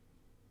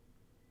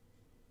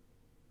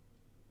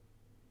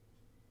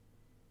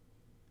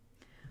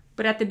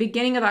 But at the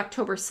beginning of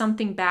October,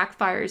 something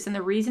backfires. And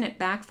the reason it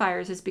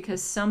backfires is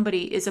because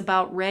somebody is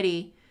about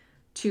ready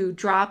to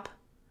drop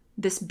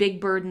this big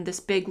burden, this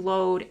big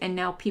load, and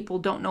now people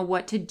don't know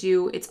what to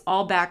do. It's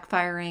all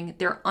backfiring.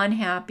 They're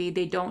unhappy.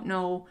 They don't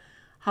know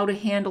how to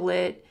handle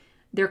it.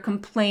 They're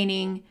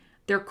complaining.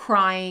 They're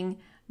crying.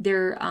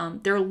 They're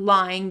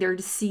lying. They're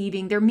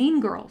deceiving. They're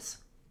mean girls.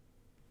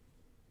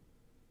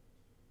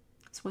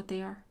 That's what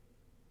they are.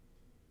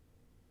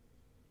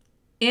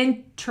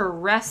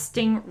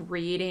 Interesting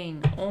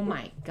reading. Oh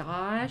my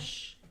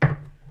gosh.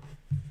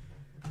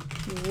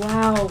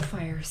 Wow,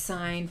 fire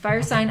sign.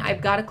 Fire sign,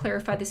 I've got to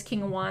clarify this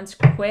King of Wands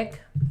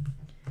quick.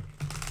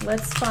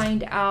 Let's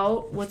find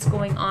out what's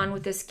going on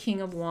with this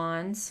King of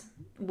Wands.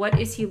 What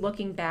is he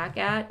looking back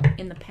at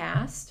in the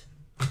past?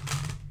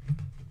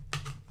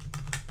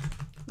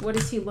 What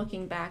is he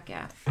looking back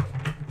at?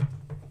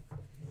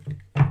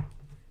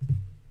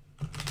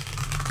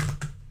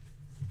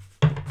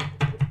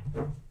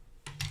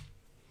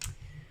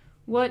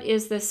 What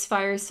is this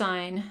fire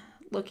sign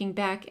looking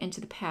back into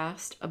the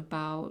past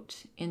about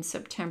in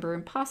September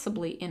and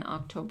possibly in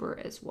October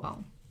as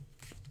well?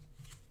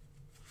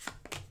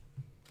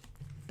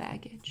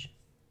 Baggage.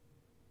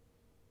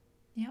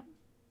 Yep.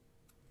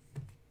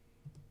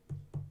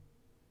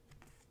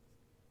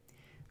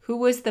 Who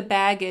was the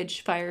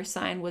baggage fire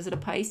sign? Was it a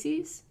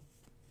Pisces?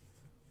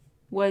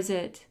 Was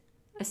it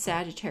a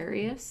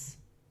Sagittarius?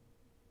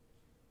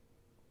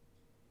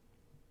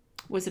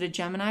 Was it a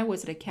Gemini?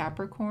 Was it a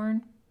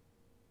Capricorn?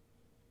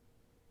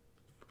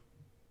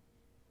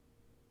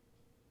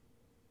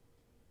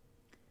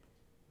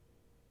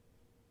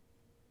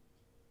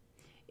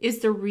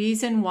 Is the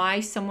reason why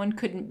someone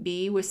couldn't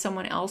be with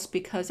someone else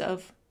because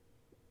of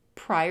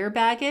prior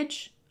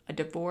baggage, a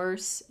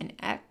divorce, an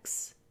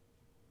ex?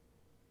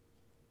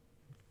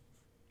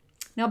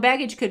 Now,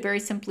 baggage could very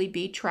simply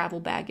be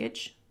travel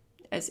baggage,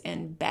 as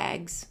in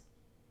bags,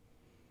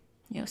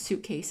 you know,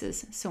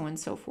 suitcases, so on and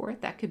so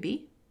forth. That could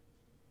be.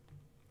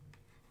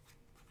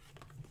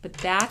 But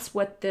that's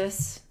what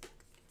this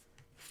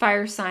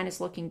fire sign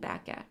is looking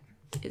back at,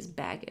 is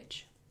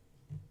baggage.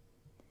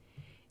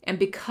 And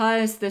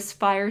because this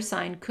fire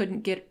sign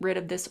couldn't get rid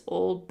of this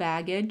old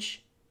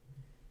baggage,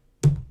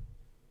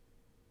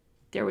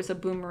 there was a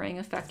boomerang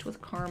effect with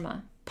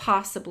karma,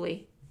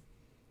 possibly.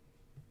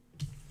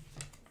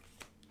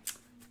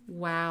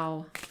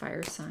 Wow,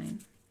 fire sign.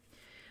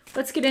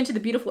 Let's get into the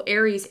beautiful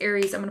Aries.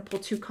 Aries, I'm going to pull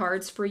 2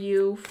 cards for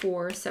you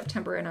for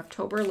September and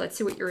October. Let's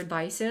see what your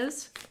advice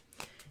is.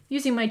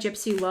 Using my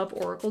Gypsy Love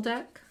Oracle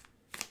deck.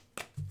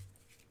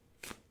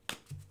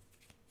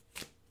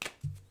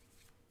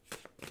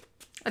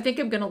 I think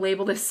I'm going to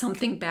label this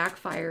something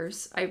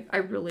backfires. I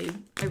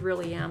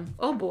really am.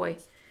 Oh boy.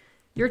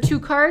 Your 2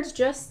 cards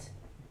just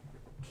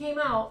came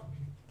out.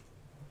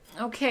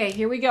 Okay,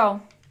 here we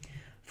go.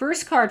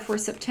 First card for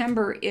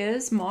September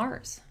is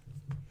Mars.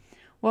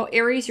 Well,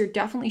 Aries, you're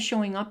definitely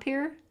showing up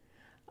here.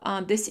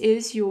 This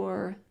is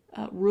your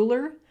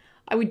ruler.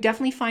 I would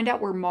definitely find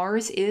out where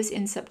Mars is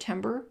in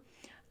September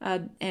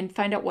and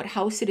find out what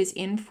house it is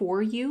in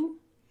for you.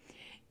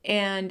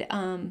 And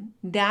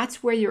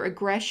that's where your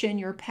aggression,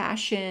 your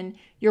passion,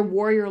 your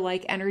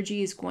warrior-like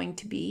energy is going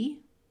to be.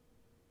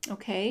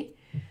 Okay?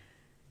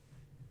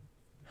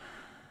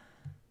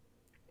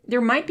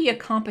 There might be a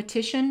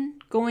competition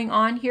going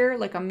on here,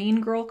 like a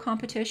mean girl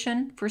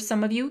competition for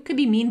some of you. It could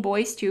be mean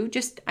boys too.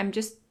 I'm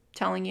just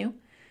telling you.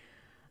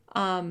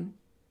 I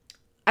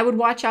would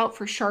watch out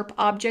for sharp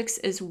objects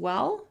as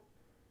well.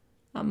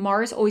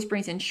 Mars always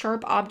brings in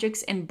sharp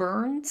objects and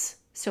burns,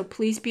 so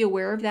please be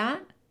aware of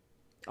that.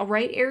 All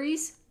right,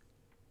 Aries?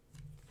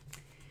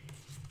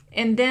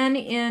 And then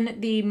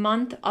in the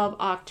month of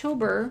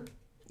October,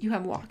 you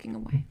have walking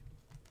away.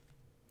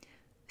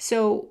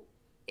 So,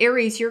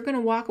 Aries, you're going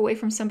to walk away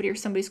from somebody or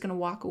somebody's going to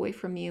walk away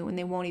from you and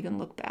they won't even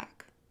look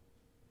back.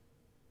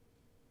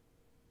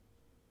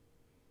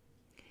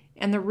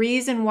 And the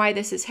reason why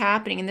this is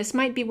happening, and this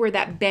might be where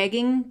that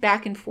begging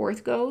back and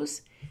forth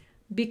goes,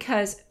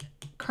 because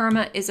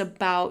karma is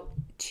about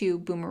to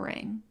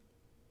boomerang.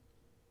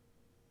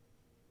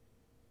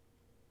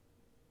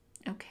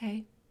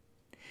 Okay?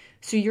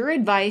 So your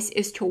advice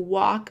is to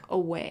walk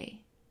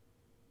away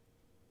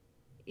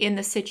in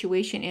the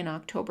situation in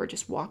October.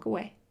 Just walk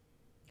away.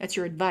 That's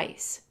your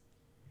advice.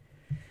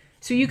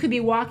 So you could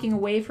be walking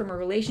away from a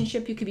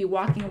relationship. You could be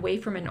walking away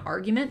from an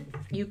argument.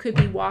 You could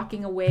be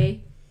walking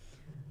away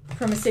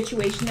from a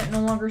situation that no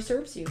longer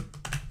serves you.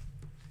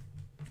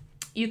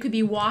 You could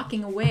be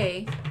walking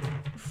away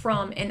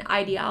from an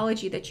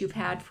ideology that you've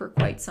had for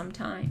quite some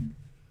time.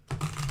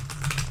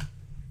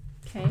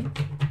 Okay?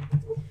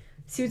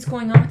 See what's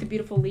going on with the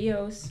beautiful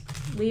Leos.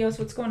 Leos,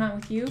 what's going on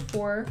with you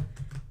for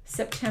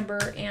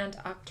September and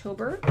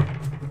October?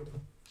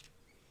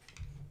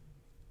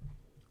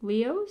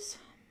 Leos?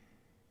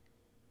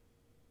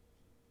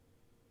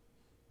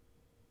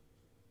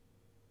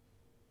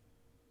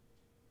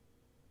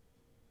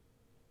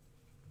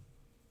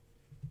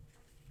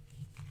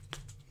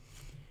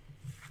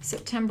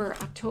 September,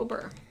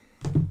 October.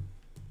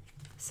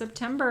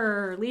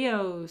 September,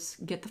 Leos,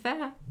 get the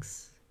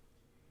facts.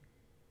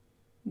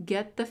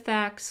 Get the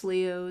facts,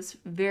 Leos.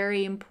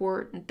 Very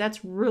important.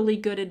 That's really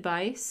good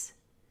advice.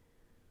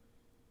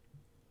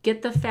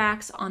 Get the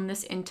facts on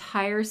this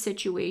entire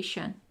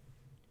situation,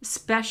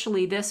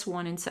 especially this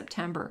one in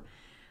September.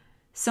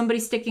 Somebody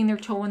sticking their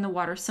toe in the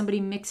water,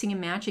 somebody mixing and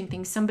matching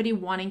things, somebody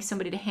wanting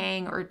somebody to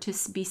hang or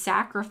to be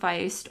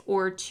sacrificed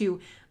or to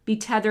be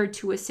tethered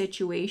to a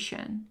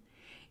situation,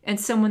 and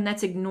someone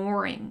that's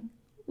ignoring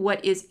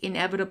what is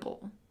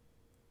inevitable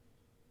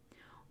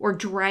or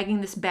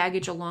dragging this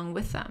baggage along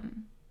with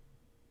them.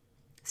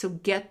 So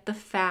get the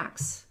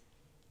facts,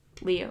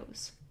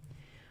 Leos.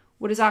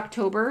 What is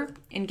October?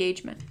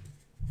 Engagement.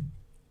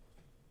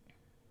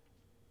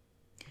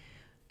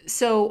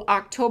 So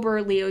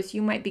October, Leos,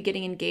 you might be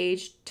getting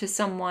engaged to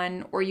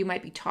someone, or you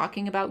might be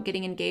talking about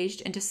getting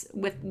engaged and just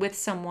with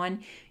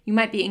someone. You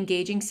might be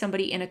engaging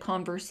somebody in a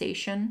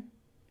conversation,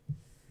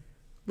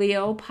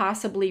 Leo,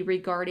 possibly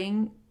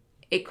regarding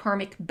a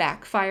karmic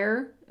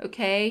backfire,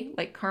 okay?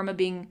 Like karma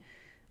being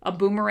a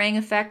boomerang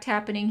effect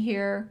happening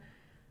here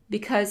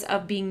because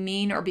of being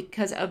mean or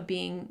because of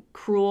being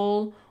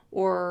cruel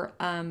or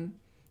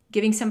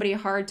giving somebody a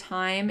hard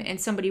time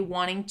and somebody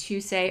wanting to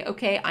say,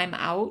 okay, I'm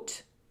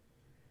out.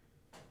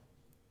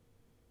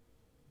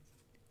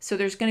 So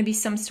there's going to be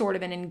some sort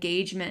of an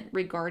engagement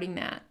regarding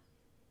that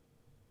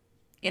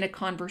in a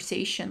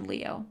conversation,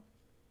 Leo.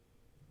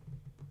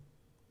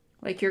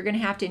 Like you're going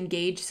to have to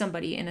engage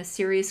somebody in a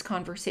serious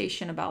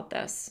conversation about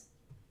this.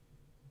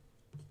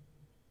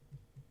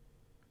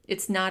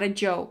 It's not a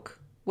joke,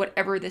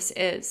 whatever this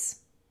is,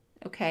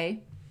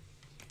 okay?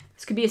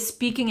 This could be a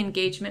speaking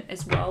engagement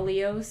as well,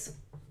 Leos.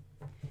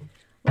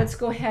 Let's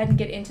go ahead and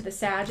get into the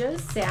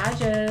Sages.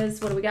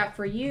 Sages, what do we got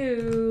for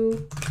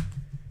you?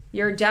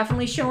 You're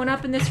definitely showing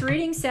up in this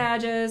reading,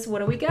 Sages. What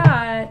do we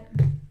got?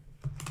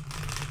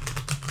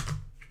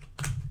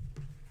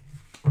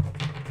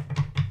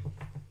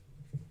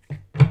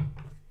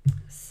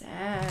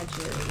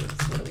 Sages,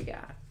 what do we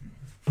got?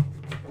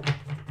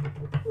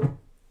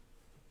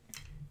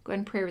 Go ahead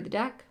and pray over the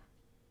deck.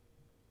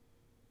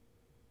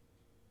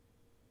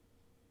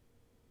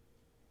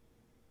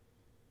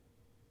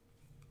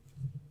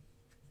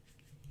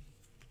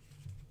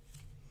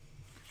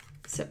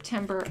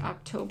 September,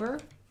 October.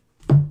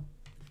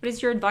 What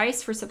is your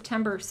advice for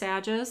September,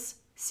 Sages?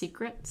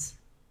 Secrets.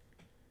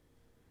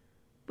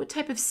 What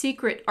type of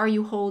secret are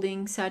you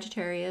holding,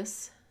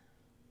 Sagittarius?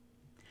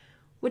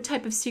 What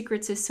type of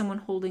secrets is someone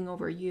holding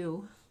over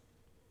you?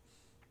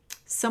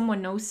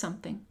 Someone knows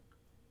something.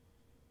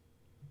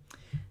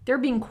 They're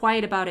being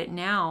quiet about it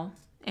now.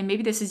 And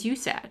maybe this is you,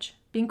 Sag.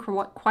 Being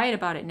quiet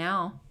about it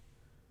now.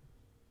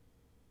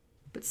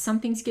 But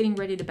something's getting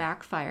ready to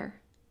backfire.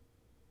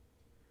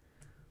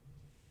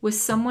 Was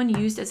someone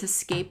used as a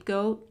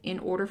scapegoat in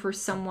order for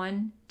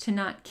someone to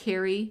not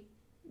carry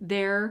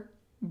their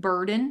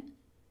burden?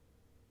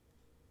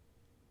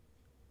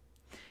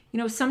 You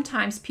know,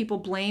 sometimes people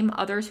blame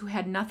others who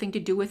had nothing to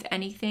do with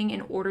anything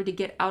in order to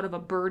get out of a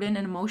burden,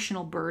 an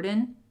emotional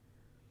burden.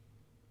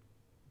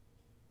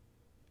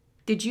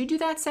 Did you do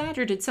that, Sag,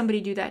 or did somebody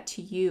do that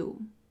to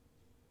you?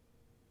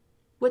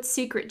 What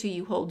secret do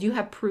you hold? Do you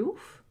have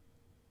proof?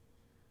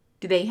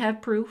 Do they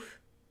have proof?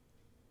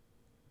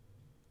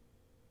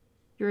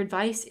 Your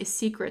advice is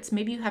secrets.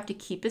 Maybe you have to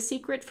keep a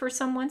secret for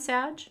someone,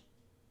 Sag.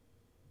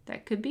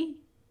 That could be.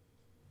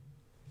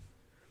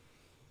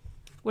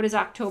 What is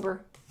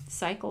October?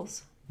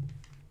 Cycles.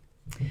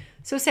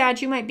 So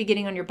Sag, you might be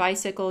getting on your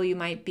bicycle. You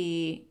might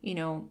be, you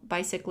know,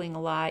 bicycling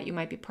a lot. You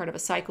might be part of a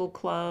cycle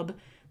club.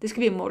 This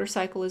could be a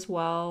motorcycle as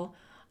well.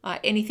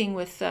 Anything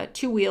with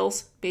 2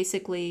 wheels,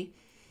 basically.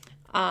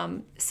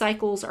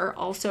 Cycles are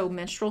also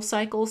menstrual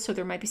cycles. So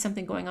there might be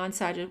something going on,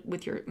 Sag,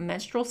 with your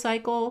menstrual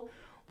cycle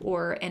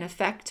or an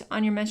effect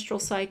on your menstrual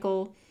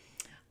cycle.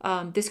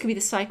 This could be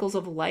the cycles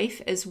of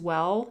life as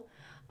well.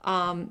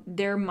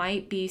 There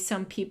might be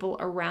some people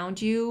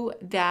around you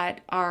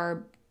that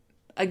are,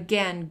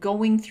 again,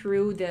 going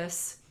through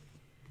this.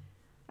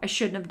 I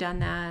shouldn't have done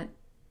that.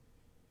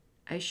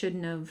 I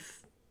shouldn't have.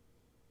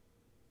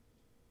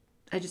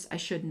 I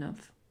shouldn't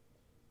have.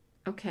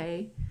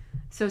 Okay.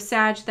 So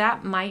Sag,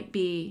 that might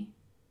be,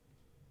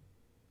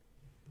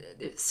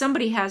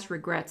 somebody has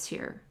regrets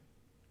here.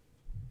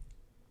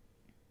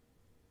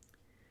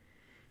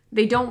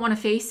 They don't want to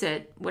face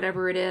it,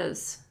 whatever it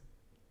is.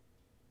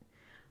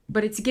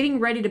 But it's getting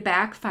ready to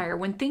backfire.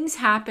 When things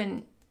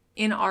happen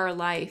in our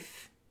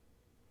life,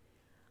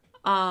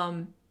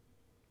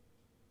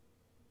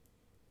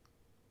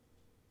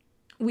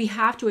 we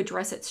have to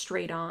address it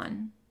straight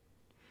on.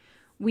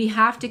 We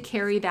have to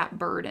carry that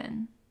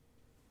burden.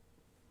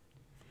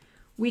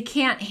 We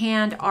can't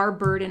hand our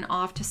burden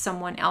off to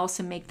someone else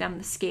and make them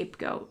the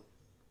scapegoat,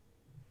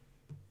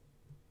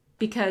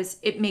 because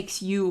it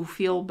makes you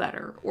feel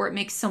better or it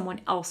makes someone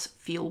else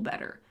feel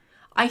better.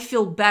 I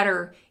feel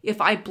better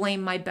if I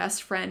blame my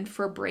best friend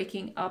for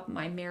breaking up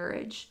my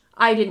marriage.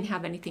 I didn't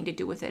have anything to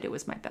do with it. It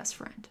was my best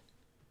friend.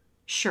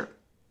 Sure.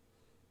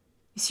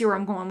 You see where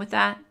I'm going with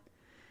that?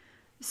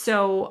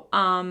 So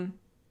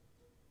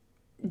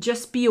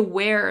just be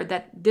aware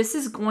that this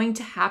is going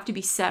to have to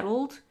be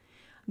settled.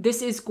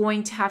 This is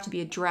going to have to be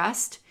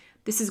addressed.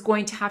 This is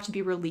going to have to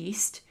be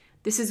released.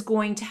 This is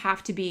going to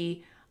have to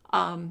be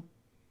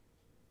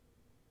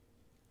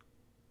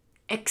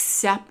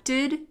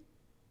accepted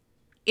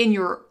in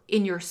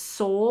your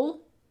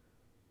soul,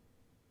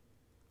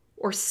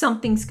 or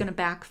something's going to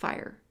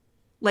backfire.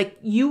 Like,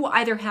 you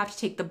either have to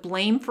take the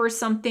blame for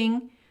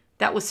something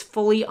that was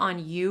fully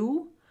on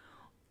you,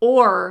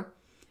 or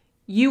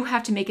you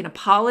have to make an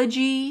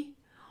apology,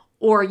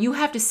 or you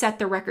have to set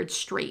the record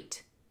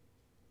straight,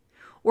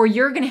 or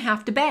you're going to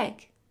have to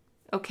beg.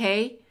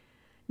 Okay?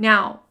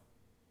 Now,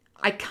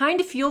 I kind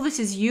of feel this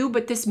is you,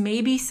 but this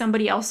may be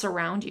somebody else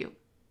around you.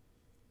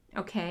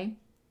 Okay?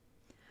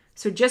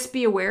 So just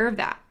be aware of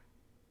that.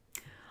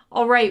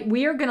 All right,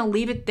 we are going to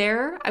leave it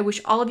there. I wish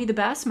all of you the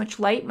best. Much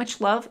light,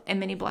 much love, and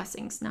many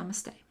blessings.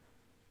 Namaste.